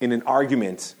in an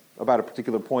argument about a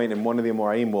particular point, and one of the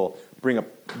Amoraim will bring a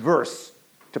verse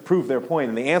to prove their point,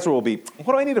 and the answer will be,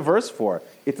 what do I need a verse for?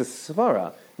 It's a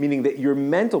svara, meaning that your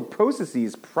mental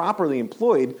processes properly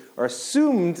employed are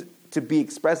assumed to be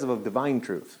expressive of divine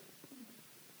truth.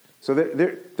 So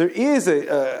there is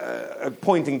a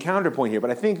point and counterpoint here, but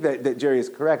I think that Jerry is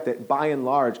correct, that by and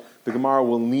large, the Gemara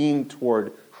will lean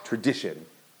toward tradition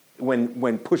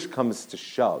when push comes to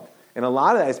shove. And a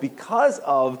lot of that is because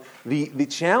of the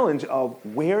challenge of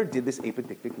where did this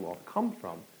apodictic law come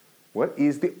from? What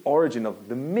is the origin of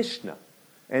the Mishna?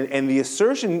 And the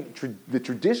assertion, the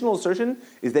traditional assertion,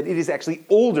 is that it is actually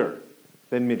older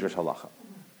than Midrash Halacha.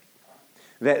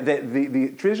 That the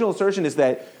traditional assertion is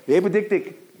that the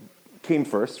apodictic came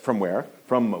first, from where?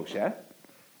 From Moshe,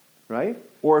 right?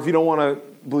 Or if you don't want to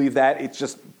believe that, it's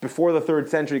just before the 3rd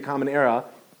century Common Era,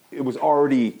 it was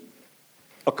already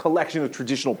a collection of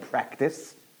traditional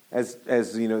practice, as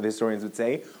you know, the historians would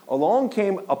say. Along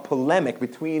came a polemic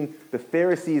between the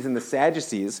Pharisees and the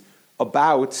Sadducees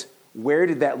about where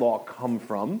did that law come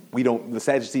from. The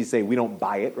Sadducees say we don't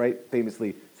buy it, right?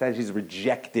 Famously, Sadducees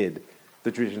rejected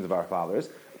the traditions of our fathers.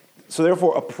 So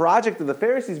therefore, a project of the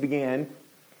Pharisees began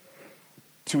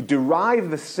to derive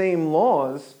the same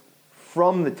laws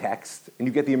from the text, and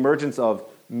you get the emergence of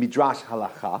Midrash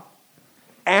Halacha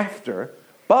after,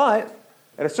 but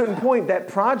at a certain point, that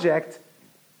project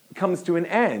comes to an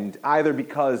end, either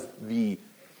because the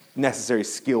necessary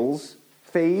skills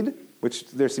fade, which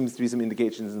there seems to be some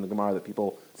indications in the Gemara that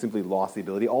people simply lost the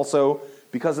ability, also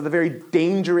because of the very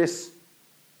dangerous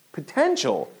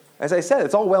potential. As I said,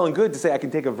 it's all well and good to say I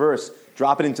can take a verse,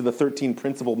 drop it into the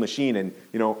 13-principle machine, and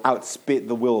outspit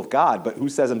the will of God. But who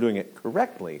says I'm doing it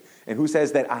correctly? And who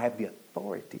says that I have the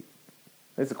authority?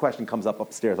 This question comes up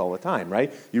upstairs all the time,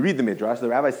 right? You read the Midrash, the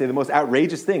rabbis say the most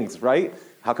outrageous things, right?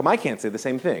 How come I can't say the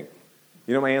same thing?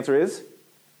 You know what my answer is?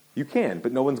 You can,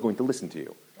 but no one's going to listen to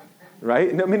you,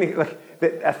 right? No, meaning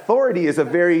that authority is a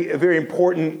very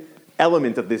important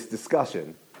element of this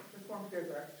discussion. Just want to go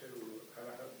back to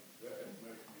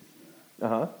Mishna.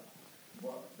 Uh-huh.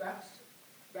 Well, that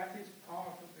is part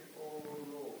of the oral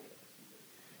law.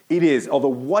 It is, although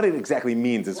what it exactly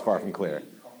means is far from clear.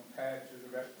 Compared to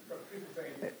the rest of the people say,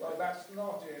 well, that's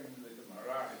not in the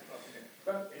Gemara, it's not in it,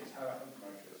 but it's halakha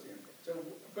Moshe. So,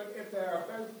 but if they are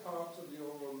both parts of the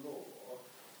oral law,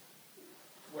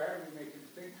 where we make a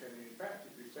distinction, in fact,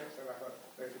 if we say halakha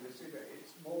Moshe,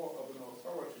 it's more of an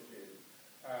authoritative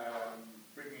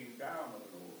bringing down of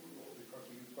an oral law because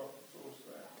you've got the source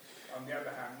there. On the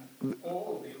other hand,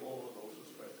 all the oral laws are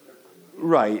supposed to go through.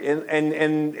 Right,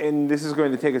 and this is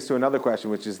going to take us to another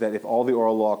question, which is that if all the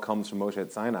oral law comes from Moshe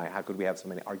at Sinai, how could we have so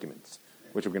many arguments,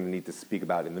 which we're going to need to speak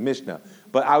about in the Mishnah?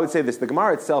 But I would say this, the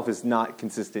Gemara itself is not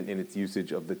consistent in its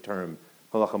usage of the term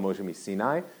Halacha Moshe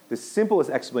Sinai. The simplest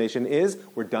explanation is,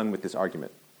 we're done with this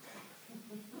argument.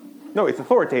 No, it's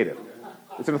authoritative.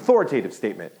 It's an authoritative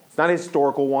statement. It's not a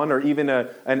historical one or even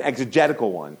an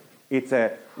exegetical one. It's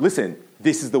listen,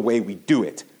 this is the way we do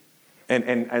it.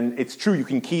 And it's true, you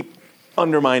can keep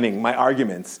undermining my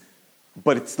arguments,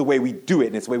 but it's the way we do it,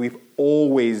 and it's the way we've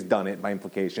always done it by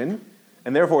implication.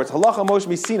 And therefore, it's halacha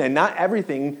Moshe Sinai. Not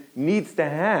everything needs to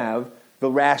have the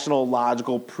rational,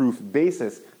 logical proof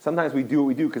basis. Sometimes we do what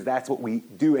we do because that's what we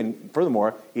do, and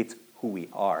furthermore, it's who we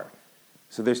are.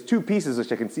 So there's two pieces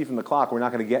which I can see from the clock we're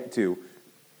not going to get to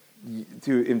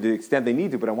in the extent they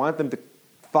need to, but I want them to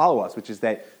follow us, which is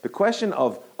that the question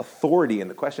of authority and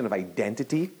the question of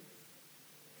identity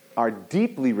are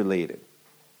deeply related.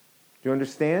 Do you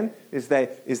understand? Is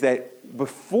that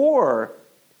before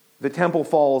the temple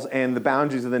falls and the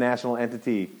boundaries of the national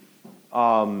entity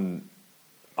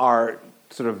are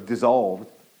sort of dissolved,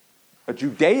 a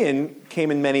Judean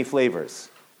came in many flavors.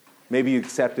 Maybe you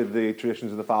accepted the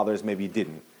traditions of the fathers, maybe you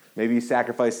didn't. Maybe you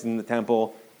sacrificed in the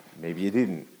temple, maybe you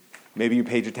didn't. Maybe you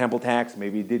paid your temple tax,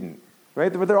 maybe you didn't.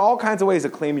 Right? There are all kinds of ways to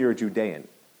claim you're a Judean.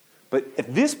 But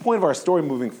at this point of our story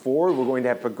moving forward, we're going to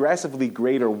have progressively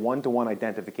greater one-to-one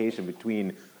identification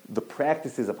between the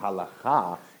practices of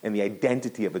halakha and the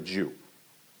identity of a Jew.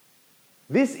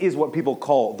 This is what people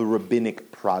call the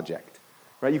rabbinic project.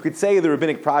 Right? You could say the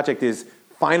rabbinic project is,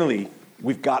 finally,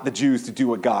 we've got the Jews to do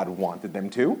what God wanted them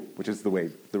to, which is the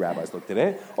way the rabbis looked at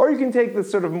it. Or you can take the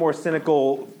sort of more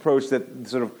cynical approach that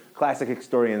sort of classic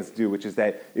historians do, which is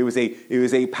that it was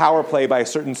a power play by a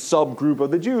certain subgroup of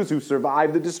the Jews who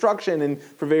survived the destruction and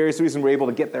for various reasons were able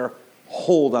to get their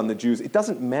hold on the Jews. It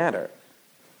doesn't matter.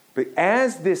 But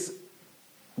as this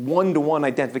one-to-one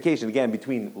identification, again,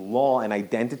 between law and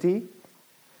identity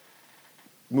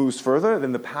moves further,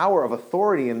 then the power of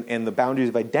authority and the boundaries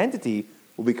of identity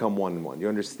will become one-on-one. You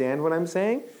understand what I'm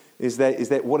saying? Is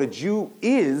that what a Jew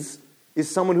is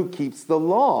someone who keeps the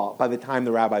law by the time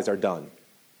the rabbis are done.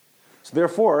 So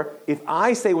therefore, if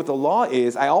I say what the law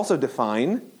is, I also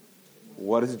define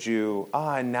what is a Jew.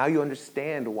 And now you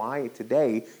understand why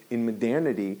today, in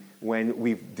modernity, when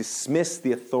we've dismissed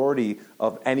the authority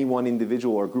of any one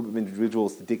individual or group of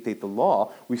individuals to dictate the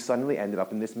law, we've suddenly ended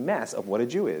up in this mess of what a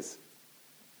Jew is.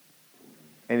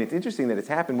 And it's interesting that it's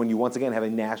happened when you once again have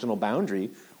a national boundary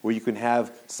where you can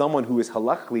have someone who is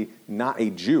halachically not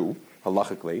a Jew,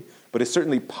 halachically, but is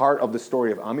certainly part of the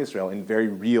story of Am Yisrael in very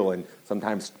real and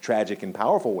sometimes tragic and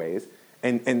powerful ways.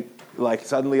 And like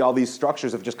suddenly all these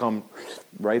structures have just come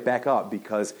right back up,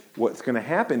 because what's going to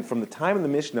happen from the time of the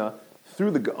Mishnah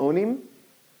through the Gaonim,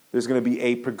 there's going to be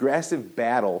a progressive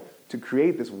battle to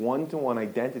create this one-to-one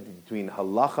identity between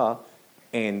halacha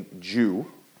and Jew.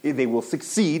 They will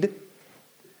succeed.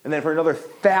 And then for another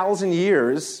 1,000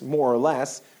 years, more or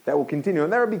less, that will continue.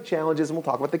 And there will be challenges, and we'll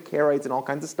talk about the Karaites and all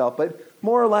kinds of stuff, but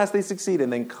more or less they succeed.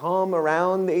 And then come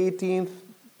around the late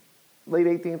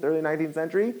 18th, early 19th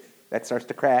century, that starts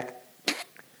to crack.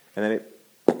 And then it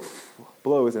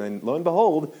blows. And then lo and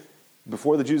behold,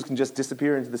 before the Jews can just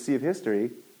disappear into the sea of history,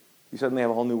 you suddenly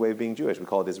have a whole new way of being Jewish. We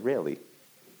call it Israeli.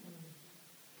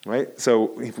 Right?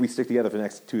 So if we stick together for the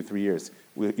next 2-3 years,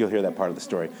 you'll hear that part of the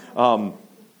story.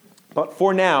 But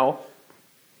for now,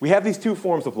 we have these two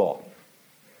forms of law.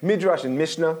 Midrash and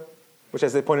Mishnah, which,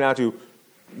 as I pointed out to you,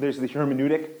 there's the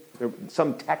hermeneutic,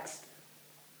 some text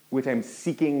within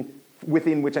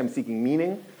which I'm seeking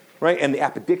meaning, right? And the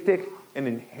apodictic and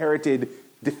inherited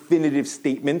definitive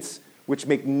statements, which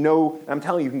make I'm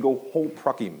telling you, you can go whole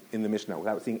prakim in the Mishnah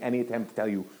without seeing any attempt to tell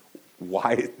you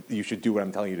why you should do what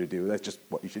I'm telling you to do. That's just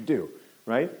what you should do,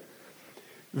 right?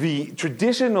 The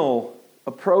traditional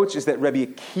approach is that Rabbi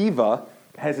Akiva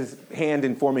has his hand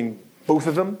in forming both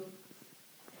of them,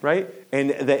 right? And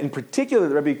that in particular,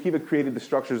 Rabbi Akiva created the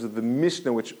structures of the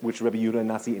Mishnah, which Rabbi Yehuda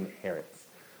Nasi inherits.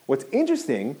 What's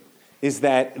interesting is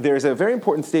that there's a very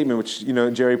important statement, which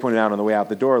Jerry pointed out on the way out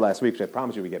the door last week, which I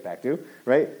promise you we get back to,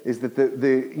 right? Is that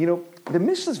the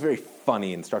Mishnah is very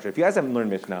funny in structure. If you guys haven't learned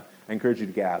Mishnah, I encourage you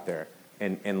to get out there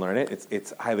and learn it.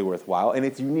 It's highly worthwhile, and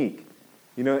it's unique.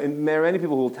 And there are many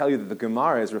people who will tell you that the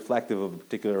Gemara is reflective of a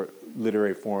particular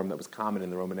literary form that was common in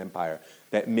the Roman Empire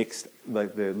that mixed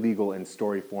like the legal and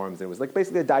story forms. It was like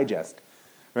basically a digest,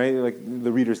 right? Like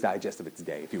the Reader's Digest of its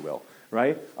day, if you will,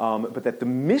 right? But that the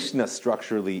Mishnah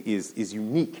structurally is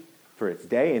unique for its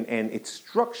day, and its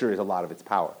structure is a lot of its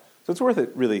power. So it's worth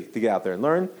it really to get out there and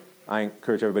learn. I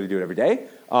encourage everybody to do it every day.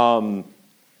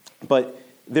 But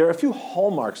there are a few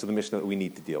hallmarks of the Mishnah that we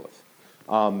need to deal with.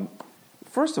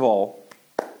 First of all,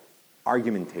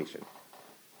 argumentation,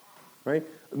 right?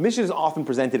 Mishnah is often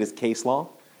presented as case law,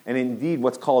 and indeed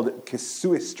what's called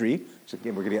casuistry, which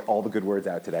again we're going to get all the good words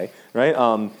out today, right?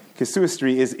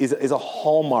 Casuistry is a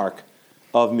hallmark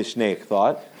of Mishnaic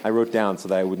thought. I wrote down so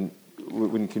that I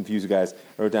wouldn't confuse you guys.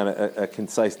 I wrote down a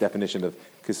concise definition of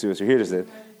casuistry. Here it is.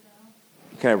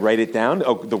 Can I write it down?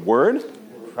 Oh, the word?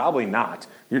 Probably not.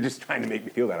 You're just trying to make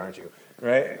me feel that, aren't you?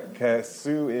 Right?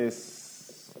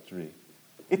 Casuistry.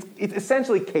 It's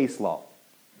essentially case law.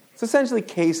 It's essentially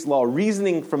case law,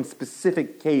 reasoning from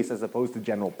specific case as opposed to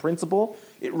general principle.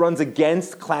 It runs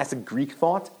against classic Greek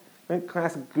thought. Right?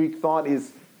 Classic Greek thought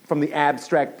is from the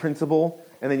abstract principle,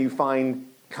 and then you find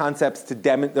concepts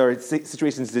or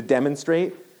situations to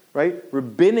demonstrate, right?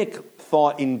 Rabbinic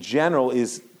thought in general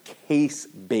is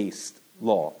case-based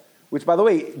law, which, by the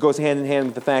way, goes hand in hand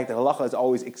with the fact that halacha is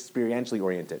always experientially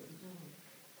oriented,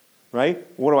 right?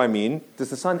 What do I mean? Does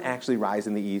the sun actually rise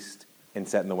in the east and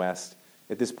set in the west?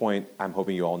 At this point, I'm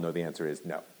hoping you all know the answer is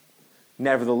no.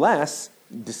 Nevertheless,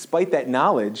 despite that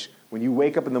knowledge, when you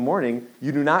wake up in the morning,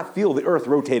 you do not feel the earth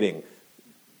rotating.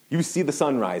 You see the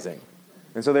sun rising.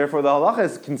 And so therefore, the halacha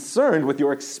is concerned with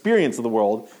your experience of the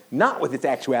world, not with its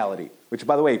actuality, which,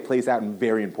 by the way, plays out in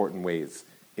very important ways,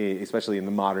 especially in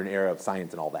the modern era of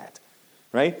science and all that,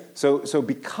 right? So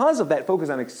because of that focus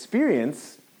on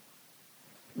experience,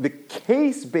 the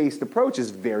case-based approach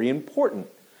is very important.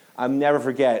 I'll never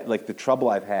forget, the trouble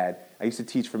I've had. I used to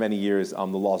teach for many years the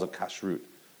laws of kashrut.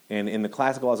 And in the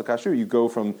classical laws of kashrut, you go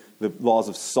from the laws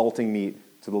of salting meat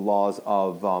to the laws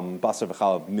of basar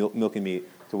v'chalav, milk and meat,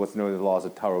 to what's known as the laws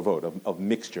of tarovot, of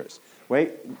mixtures,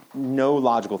 right? No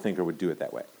logical thinker would do it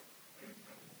that way.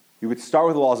 You would start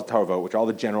with the laws of tarovot, which are all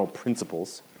the general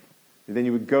principles, and then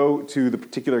you would go to the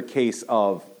particular case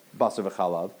of basar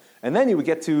v'chalav, and then you would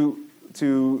get to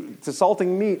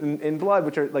salting meat and blood,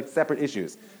 which are separate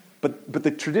issues. But the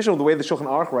way the Shulchan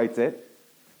Aruch writes it,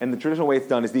 and the traditional way it's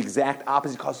done, is the exact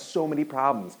opposite. It causes so many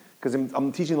problems. Because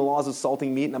I'm teaching the laws of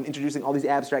salting meat, and I'm introducing all these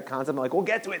abstract concepts. I'm like, we'll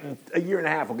get to it in a year and a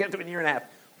half. We'll get to it in a year and a half.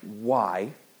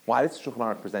 Why? Why does Shulchan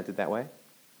Aruch present it that way?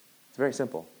 It's very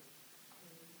simple.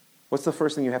 What's the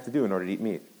first thing you have to do in order to eat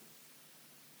meat?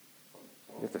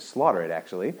 You have to slaughter it,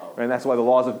 actually. Right? And that's why the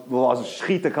laws of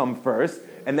shechita come first.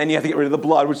 And then you have to get rid of the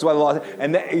blood, which is why the laws...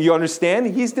 And you understand?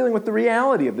 He's dealing with the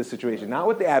reality of the situation, not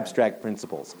with the abstract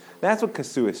principles. That's what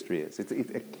casuistry is. It's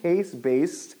a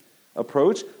case-based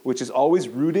approach, which is always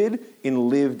rooted in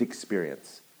lived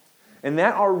experience. And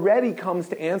that already comes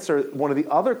to answer one of the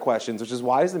other questions, which is,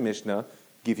 why does the Mishnah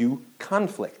give you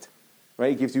conflict?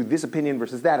 Right? It gives you this opinion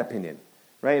versus that opinion.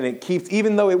 Right? And it keeps,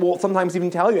 even though it will sometimes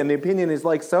even tell you, and the opinion is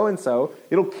like so-and-so,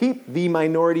 it'll keep the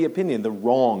minority opinion, the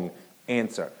wrong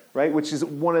answer. Right? Which is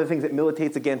one of the things that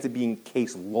militates against it being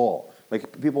case law.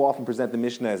 People often present the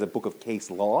Mishnah as a book of case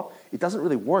law. It doesn't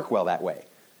really work well that way.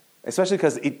 Especially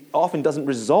because it often doesn't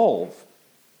resolve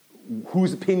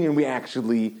whose opinion we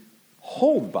actually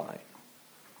hold by.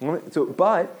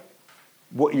 But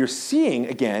what you're seeing,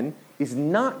 again, is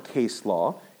not case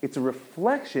law. It's a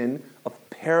reflection of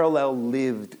parallel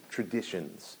lived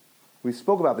traditions. We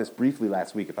spoke about this briefly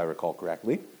last week, if I recall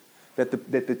correctly, that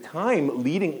the time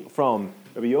leading from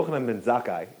Rabbi Yochanan ben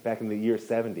Zakkai, back in the year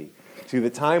 70, to the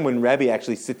time when Rebbe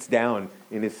actually sits down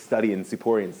in his study in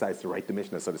Sipori and decides to write the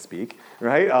Mishnah, so to speak,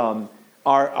 right,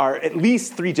 are at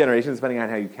least 3 generations, depending on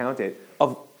how you count it,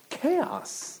 of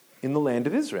chaos in the land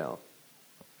of Israel.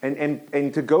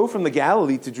 And to go from the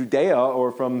Galilee to Judea,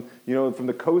 or from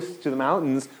the coast to the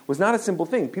mountains, was not a simple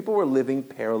thing. People were living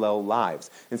parallel lives.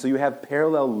 And so you have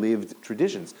parallel lived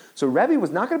traditions. So Rebbe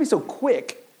was not going to be so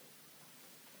quick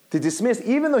to dismiss,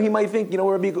 even though he might think,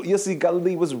 Rabbi Yossi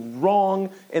Galilee was wrong,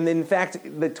 and in fact,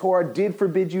 the Torah did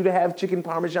forbid you to have chicken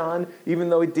parmesan, even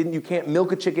though it didn't, you can't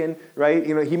milk a chicken, right?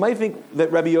 He might think that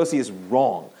Rabbi Yossi is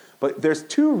wrong. But there's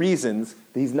 2 reasons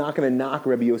that he's not going to knock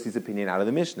Rabbi Yossi's opinion out of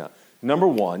the Mishnah. Number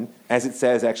one, as it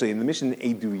says actually in the Mishnah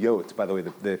Eduyot, by the way,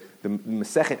 the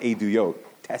Masechet Eduyot,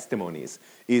 testimonies,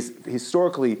 is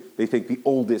historically, they think, the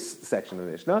oldest section of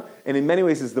the Mishnah, and in many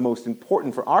ways is the most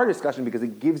important for our discussion because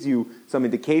it gives you some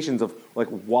indications of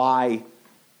why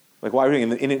we're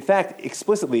doing it. And in fact,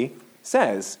 explicitly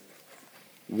says,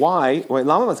 why,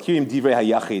 Lama Maskirim Divrei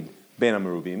HaYachid Ben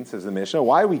HaMerubim, says the Mishnah,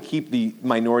 why we keep the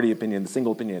minority opinion, the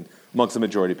single opinion, amongst the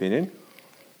majority opinion,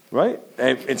 right?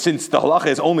 And since the halacha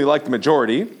is only like the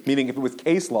majority, meaning if it was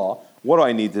case law, what do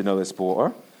I need to know this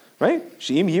for? Right?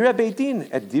 She'im yireh beit din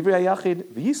et divrei hayachid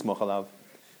v'yismoch alav.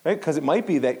 Right? Because it might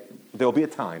be that there'll be a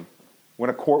time when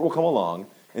a court will come along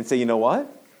and say, you know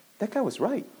what? That guy was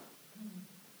right.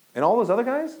 And all those other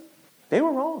guys, they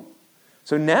were wrong.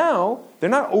 So now, they're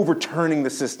not overturning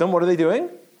the system. What are they doing?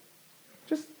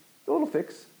 Just a little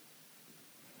fix.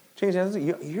 Change the answer.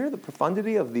 You hear the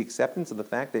profundity of the acceptance of the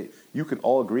fact that you could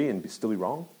all agree and still be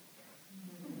wrong?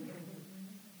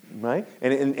 Right?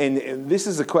 And this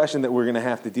is a question that we're going to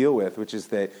have to deal with, which is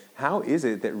that how is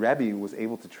it that Rebbe was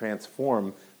able to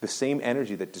transform the same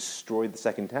energy that destroyed the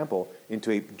Second Temple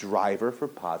into a driver for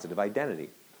positive identity?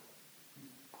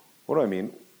 What do I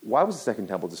mean? Why was the Second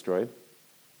Temple destroyed?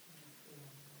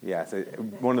 Yeah, it's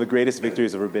one of the greatest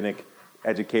victories of rabbinic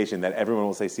education that everyone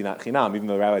will say sinat chinam, even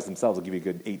though the rabbis themselves will give you a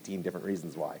good 18 different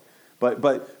reasons why. But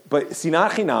sinat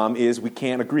chinam is we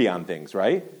can't agree on things,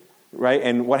 right? Right?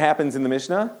 And what happens in the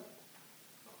Mishnah?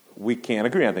 We can't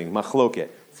agree on things. Machloket.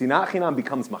 Sinat chinam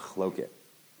becomes machloket.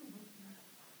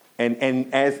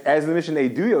 And as the Mishnah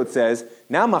Eduyot says,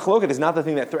 now machloket is not the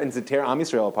thing that threatens to tear Am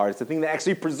Yisrael apart. It's the thing that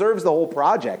actually preserves the whole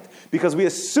project. Because we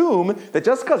assume that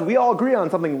just because we all agree on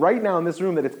something right now in this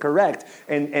room that it's correct,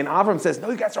 and Avram says, no,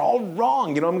 you guys are all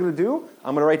wrong. You know what I'm going to do?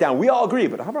 I'm going to write down, we all agree,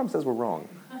 but Avram says we're wrong.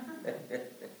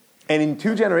 And in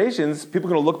 2 generations, people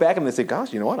are going to look back and they say,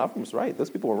 gosh, you know what? Avram's right. Those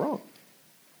people were wrong.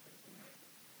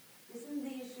 Isn't the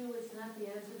issue it's not the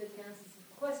answer that counts, it's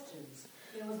the questions?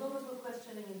 You know, as long as we're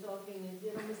questioning and talking, and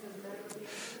it almost doesn't matter what the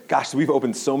answer is. Gosh, we've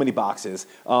opened so many boxes.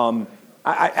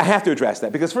 I have to address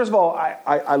that because, first of all,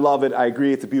 I love it. I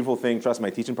agree. It's a beautiful thing. Trust me,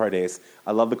 I teach in Pardes.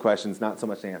 I love the questions, not so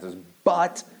much the answers.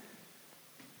 But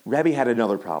Rebbe had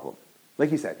another problem.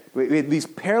 Like you said, we had these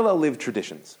parallel lived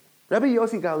traditions. Rebbe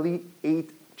Yossi Gali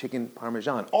ate chicken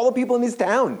parmesan. All the people in his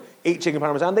town ate chicken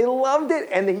parmesan. They loved it,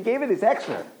 and he gave it as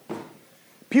extra.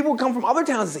 People would come from other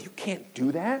towns and say, you can't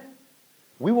do that.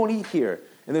 We won't eat here.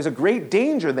 And there's a great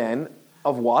danger then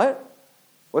of what?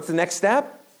 What's the next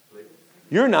step?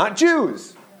 You're not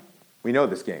Jews. We know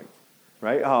this game,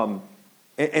 right?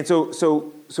 And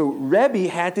so Rebbe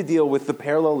had to deal with the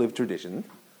parallel lived tradition,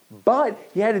 but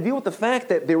he had to deal with the fact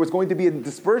that there was going to be a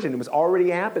dispersion. It was already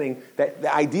happening. That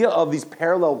the idea of these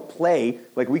parallel play,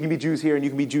 like we can be Jews here and you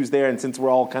can be Jews there, and since we're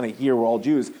all kind of here, we're all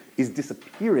Jews, is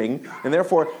disappearing. And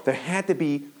therefore, there had to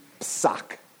be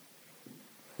psak.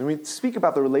 And we speak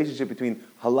about the relationship between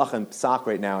halacha and psak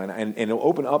right now, and it'll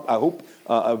open up, I hope,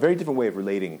 a very different way of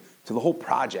relating to the whole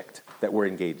project that we're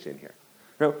engaged in here.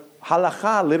 Now,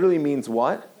 halacha literally means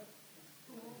what?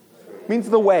 Means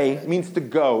the way, means to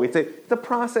go. It's a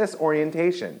process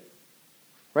orientation,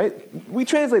 right? We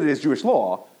translate it as Jewish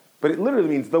law, but it literally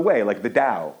means the way, like the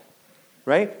Tao,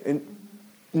 right? And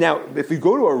now, if you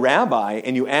go to a rabbi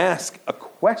and you ask a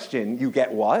question, you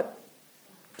get what?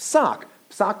 Psak.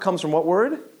 Psak comes from what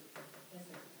word?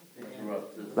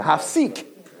 The hafsik.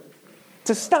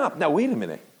 To stop. Now, wait a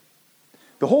minute.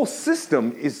 The whole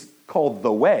system is called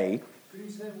the way. Could you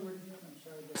say the word again?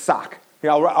 I'm sorry. Psak.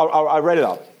 Here, I'll write it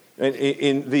up.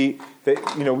 In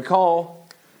we call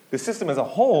the system as a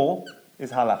whole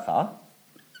is halacha,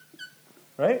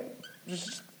 right?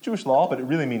 Just Jewish law, but it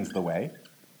really means the way.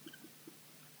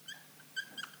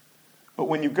 But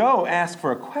when you go ask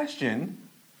for a question,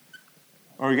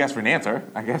 or you ask for an answer,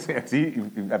 I guess, see,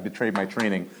 I've betrayed my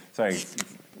training. Sorry, it's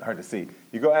hard to see.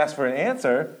 You go ask for an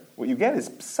answer, what you get is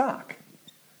psak,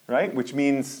 right? Which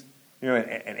means,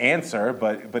 an answer,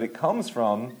 but it comes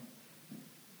from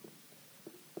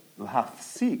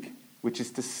l'hafsik, which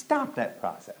is to stop that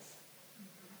process.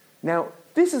 Now,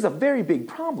 this is a very big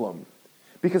problem,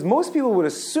 because most people would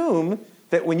assume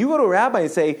that when you go to a rabbi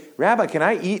and say, Rabbi, can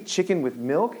I eat chicken with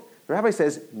milk? The rabbi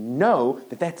says, no,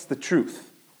 that's the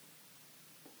truth.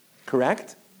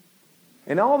 Correct?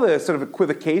 And all the sort of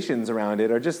equivocations around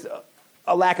it are just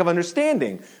a lack of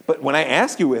understanding. But when I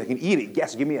ask you if I can eat it,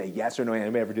 yes, give me a yes or no.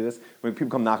 Anybody ever do this? When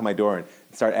people come knock on my door and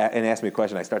start and ask me a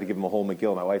question, I start to give them a whole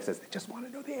McGill. My wife says, they just want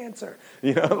to know the answer.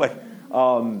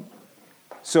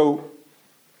 So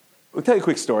I'll tell you a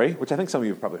quick story, which I think some of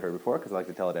you have probably heard before, because I like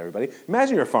to tell it to everybody.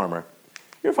 Imagine you're a farmer.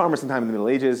 You're a farmer sometime in the Middle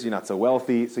Ages. You're not so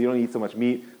wealthy, so you don't eat so much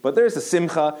meat. But there's a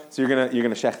simcha, so you're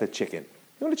gonna shecht a chicken.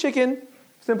 You want a chicken?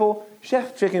 Simple.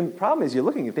 Chef chicken. Problem is, you're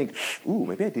looking and think, ooh,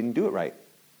 maybe I didn't do it right.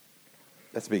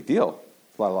 That's a big deal.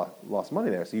 It's a lot of lost money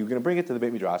there. So you're going to bring it to the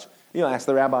Beit Midrash. Ask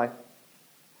the rabbi.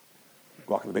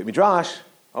 Walk to the Beit Midrash.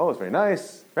 Oh, it's very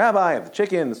nice. Rabbi, I have the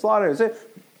chicken, the slaughter. Is it?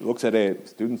 Looks at it.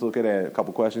 Students look at it. A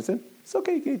couple questions in. It's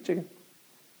okay. You can eat chicken.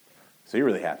 So you're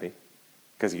really happy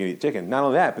because you can eat chicken. Not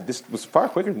only that, but this was far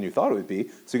quicker than you thought it would be.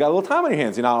 So you got a little time on your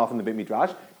hands. You're not off in the Beit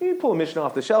Midrash. You pull a Mishna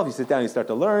off the shelf. You sit down. You start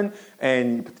to learn,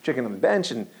 and you put the chicken on the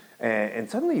bench, and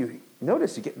suddenly you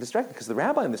notice you get distracted because the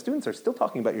rabbi and the students are still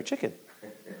talking about your chicken.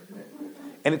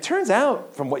 And it turns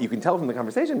out, from what you can tell from the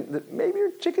conversation, that maybe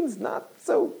your chicken's not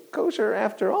so kosher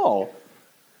after all.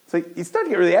 So you start to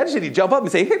get really agitated. You jump up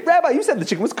and say, hey, Rabbi, you said the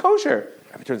chicken was kosher.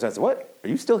 Rabbi turns around and says, what? Are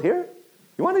you still here?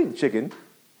 You want to eat chicken?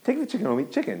 Take the chicken home,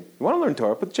 eat chicken. You want to learn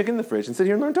Torah? Put the chicken in the fridge and sit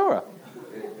here and learn Torah.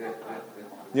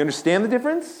 You understand the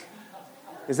difference?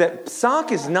 Is that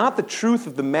psak is not the truth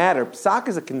of the matter. Psak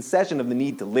is a concession of the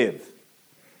need to live.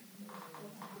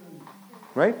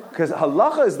 Right? Because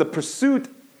halacha is the pursuit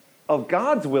of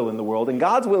God's will in the world, and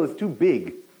God's will is too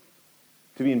big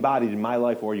to be embodied in my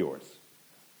life or yours.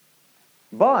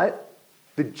 But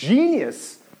the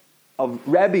genius of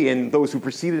Rebbe and those who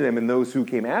preceded him and those who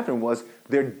came after him was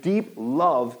their deep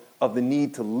love of the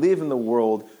need to live in the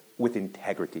world with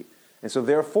integrity. And so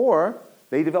therefore,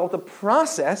 they developed a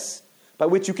process by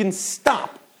which you can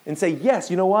stop and say,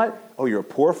 yes, you know what? Oh, you're a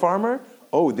poor farmer?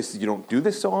 Oh, you don't do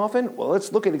this so often? Well,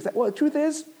 let's look at the truth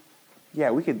is,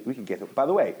 Yeah, we could get to it. By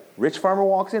the way, rich farmer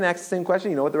walks in, asks the same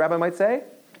question. You know what the rabbi might say?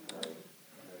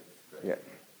 Yeah.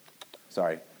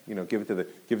 Sorry. Give it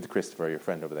to Christopher, your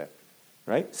friend over there.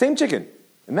 Right? Same chicken.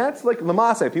 And that's like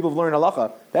Lamase. People have learned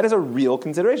halacha. That is a real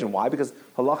consideration. Why? Because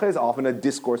halacha is often a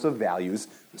discourse of values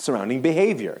surrounding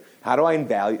behavior. How do I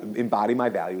embody my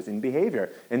values in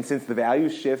behavior? And since the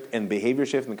values shift and behavior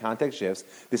shifts and the context shifts,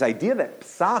 this idea that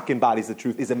psak embodies the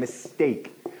truth is a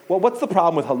mistake. Well, what's the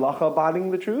problem with halacha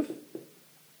embodying the truth?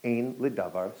 Ein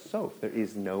ledavar sof. There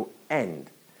is no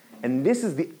end. And this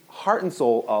is the heart and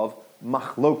soul of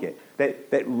machloket.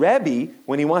 That Rebbe,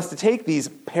 when he wants to take these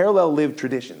parallel lived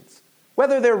traditions,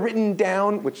 whether they're written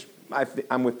down, which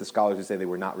I'm with the scholars who say they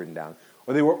were not written down,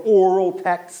 or they were oral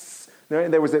texts,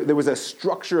 there was a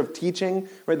structure of teaching,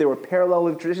 right? There were parallel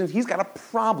lived traditions. He's got a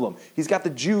problem. He's got the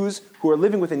Jews who are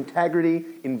living with integrity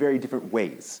in very different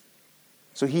ways.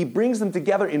 So he brings them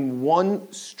together in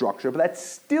one structure, but that's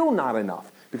still not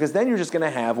enough, because then you're just going to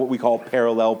have what we call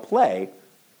parallel play,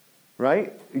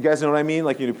 right? You guys know what I mean?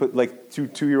 Like you put like two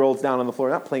 2-year-olds down on the floor,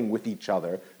 not playing with each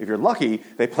other. If you're lucky,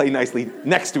 they play nicely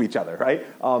next to each other, right?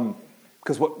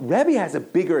 Because what Rebbe has a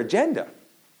bigger agenda.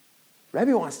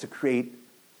 Rebbe wants to create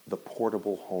the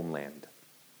portable homeland,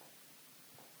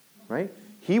 right?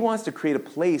 He wants to create a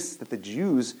place that the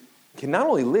Jews can not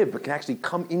only live, but can actually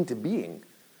come into being,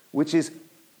 which is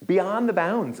beyond the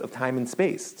bounds of time and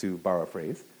space, to borrow a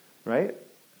phrase, right?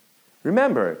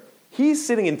 Remember, he's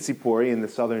sitting in Tzipori in the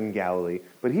southern Galilee,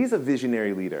 but he's a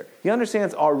visionary leader. He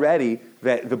understands already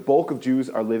that the bulk of Jews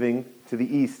are living to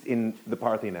the east in the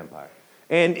Parthian Empire.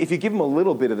 And if you give him a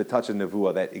little bit of the touch of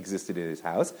Nevuah that existed in his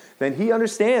house, then he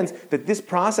understands that this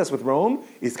process with Rome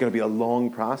is going to be a long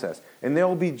process. And there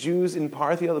will be Jews in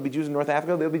Parthia, there will be Jews in North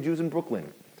Africa, there will be Jews in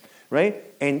Brooklyn, right?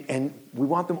 And we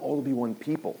want them all to be one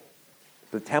people.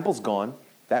 The temple's gone.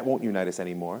 That won't unite us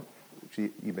anymore. The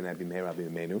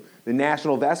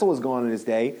national vessel is gone in his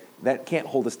day. That can't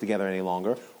hold us together any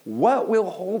longer. What will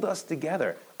hold us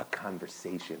together? A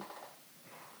conversation.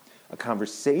 A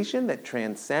conversation that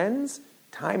transcends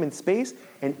time and space.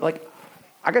 And like,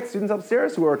 I got students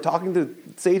upstairs who are talking to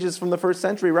sages from the first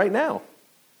century right now.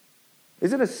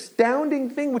 It's an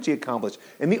astounding thing which he accomplished.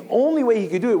 And the only way he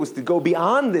could do it was to go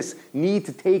beyond this need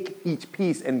to take each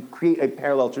piece and create a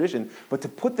parallel tradition, but to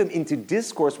put them into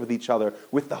discourse with each other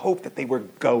with the hope that they were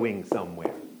going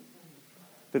somewhere.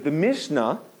 That the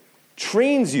Mishna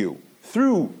trains you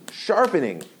through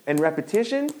sharpening and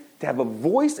repetition to have a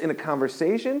voice in a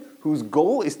conversation whose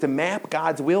goal is to map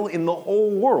God's will in the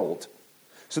whole world.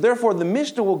 So therefore, the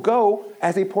Mishnah will go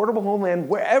as a portable homeland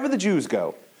wherever the Jews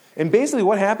go. And basically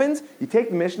what happens, you take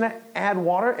the Mishnah, add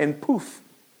water, and poof,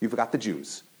 you've got the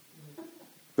Jews.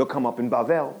 They'll come up in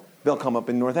Bavel, they'll come up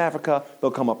in North Africa,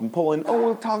 they'll come up in Poland. Oh,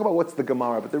 we'll talk about what's the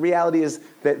Gemara, but the reality is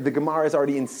that the Gemara is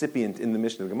already incipient in the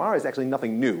Mishnah. The Gemara is actually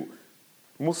nothing new.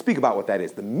 And we'll speak about what that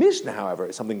is. The Mishnah, however,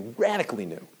 is something radically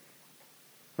new.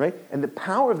 Right? And the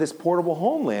power of this portable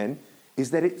homeland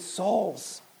is that it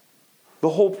solves the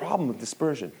whole problem of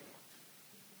dispersion.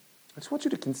 I just want you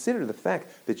to consider the fact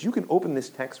that you can open this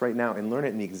text right now and learn it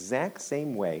in the exact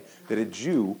same way that a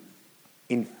Jew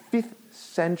in 5th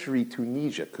century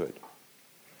Tunisia could.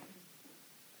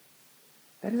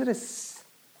 That is an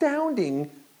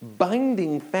astounding,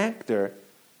 binding factor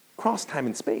across time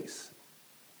and space.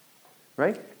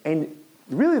 Right? And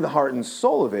really the heart and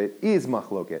soul of it is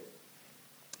machloket.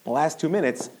 The last 2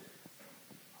 minutes,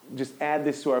 just add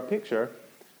this to our picture.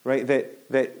 Right,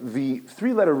 that the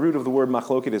 3-letter root of the word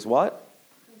machloket is what?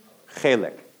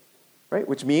 Chelek, right,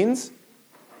 which means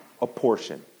a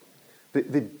portion.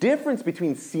 The difference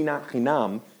between sinat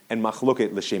chinam and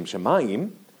machloket l'shem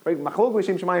shamayim, right? Machloket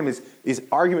l'shem shamayim is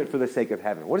argument for the sake of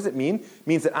heaven. What does it mean? It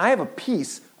means that I have a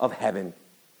piece of heaven,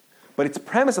 but it's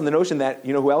premised on the notion that,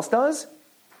 you know who else does?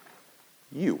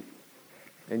 You,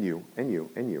 and you, and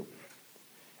you, and you.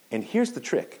 And here's the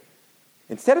trick.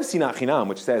 Instead of sinat chinam,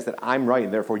 which says that I'm right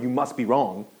and therefore you must be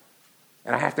wrong,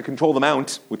 and I have to control the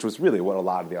mount, which was really what a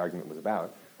lot of the argument was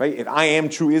about, right? If I am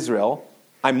true Israel,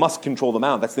 I must control the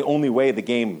mount. That's the only way the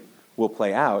game will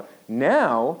play out.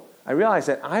 Now, I realize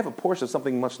that I have a portion of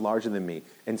something much larger than me,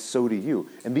 and so do you.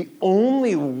 And the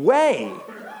only way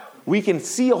we can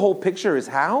see a whole picture is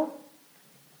how?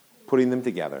 Putting them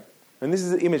together. And this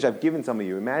is an image I've given some of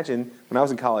you. Imagine, when I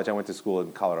was in college, I went to school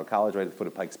in Colorado College, right at the foot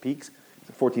of Pikes Peaks.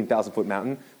 14,000-foot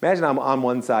mountain. Imagine I'm on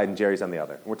one side and Jerry's on the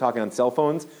other. We're talking on cell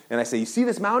phones, and I say, you see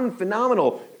this mountain?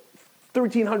 Phenomenal.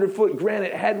 1,300-foot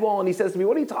granite head wall. And he says to me,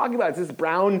 what are you talking about? It's this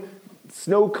brown,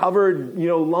 snow-covered,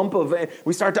 lump of...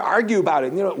 We start to argue about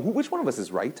it. Which one of us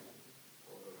is right?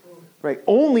 Right.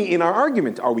 Only in our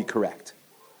argument are we correct.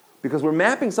 Because we're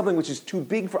mapping something which is too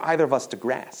big for either of us to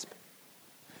grasp.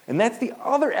 And that's the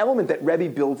other element that Rebbe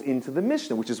builds into the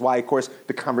Mishnah, which is why, of course,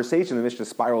 the conversation in the Mishnah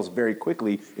spirals very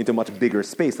quickly into a much bigger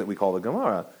space that we call the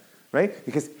Gemara, right?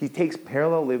 Because he takes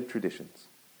parallel lived traditions.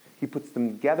 He puts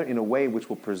them together in a way which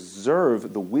will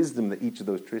preserve the wisdom that each of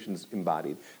those traditions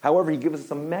embodied. However, he gives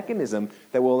us a mechanism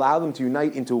that will allow them to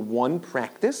unite into one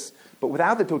practice, but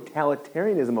without the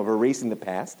totalitarianism of erasing the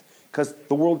past, because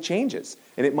the world changes.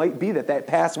 And it might be that that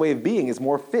past way of being is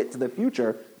more fit to the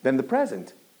future than the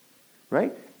present,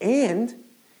 right? And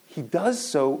he does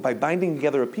so by binding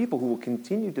together a people who will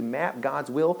continue to map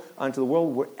God's will onto the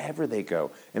world wherever they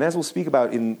go. And as we'll speak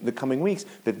about in the coming weeks,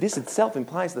 that this itself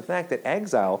implies the fact that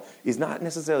exile is not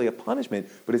necessarily a punishment,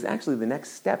 but is actually the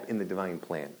next step in the divine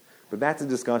plan. But that's a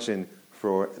discussion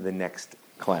for the next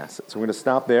class. So we're going to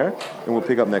stop there, and we'll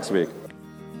pick up next week.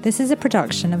 This is a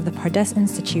production of the Pardes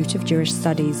Institute of Jewish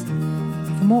Studies.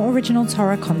 For more original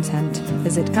Torah content,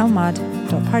 visit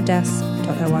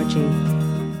elmad.pardes.org.